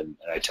believer in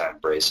nighttime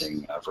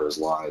bracing for as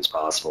long as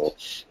possible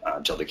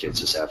until the kids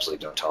just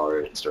absolutely don't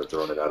tolerate it and start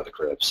throwing it out of the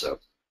crib. So.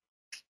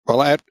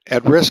 Well,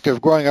 at risk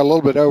of going a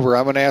little bit over,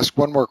 I'm going to ask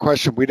one more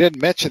question. We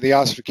didn't mention the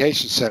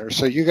ossification center.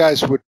 So you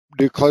guys would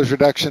do close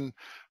reduction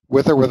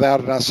with or without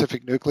an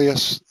ossific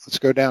nucleus? Let's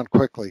go down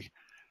quickly.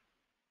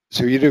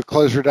 So you do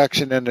close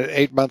reduction in an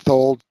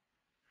 8-month-old?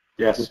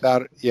 Yes.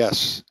 Without it?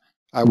 Yes,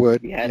 I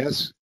would.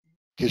 Yes.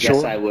 Yes,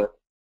 yes, I would.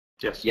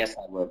 Yes. Yes,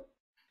 I would.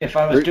 If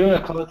I was doing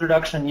a closed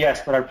reduction,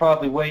 yes, but I'd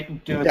probably wait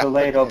and do a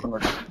delayed open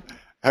reduction.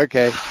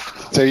 Okay,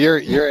 so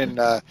you're in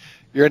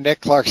Nick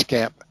Clark's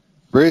camp.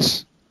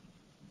 Bruce?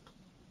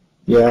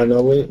 Yeah,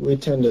 no, we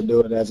tend to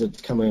do it as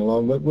it's coming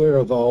along, but we're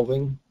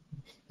evolving.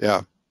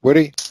 Yeah.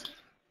 Woody?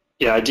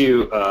 Yeah, I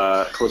do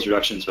close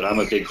reductions, but I'm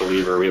a big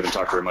believer, we haven't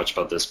talked very much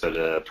about this, but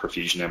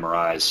perfusion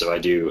MRIs. So I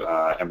do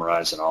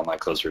MRIs in all my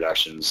close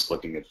reductions,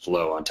 looking at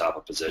flow on top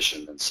of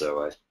position, and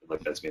so I feel like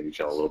that's made me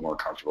feel a little more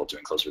comfortable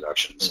doing close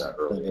reductions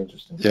early.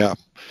 Interesting. Yeah.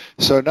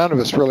 So none of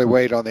us really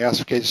wait on the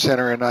ossification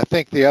center, and I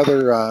think the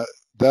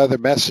other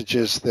message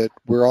is that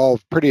we're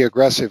all pretty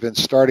aggressive in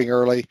starting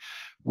early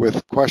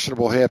with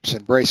questionable hips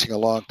and bracing a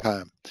long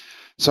time.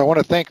 So I want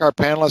to thank our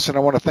panelists, and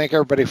I want to thank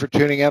everybody for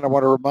tuning in. I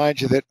want to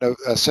remind you that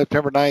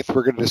September 9th,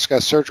 we're going to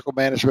discuss surgical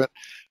management.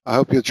 I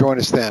hope you'll join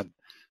us then.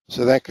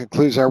 So that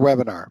concludes our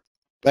webinar.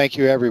 Thank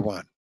you,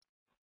 everyone.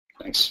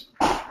 Thanks.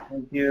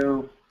 Thank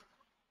you.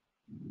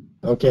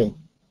 Okay.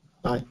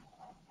 Bye.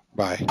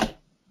 Bye.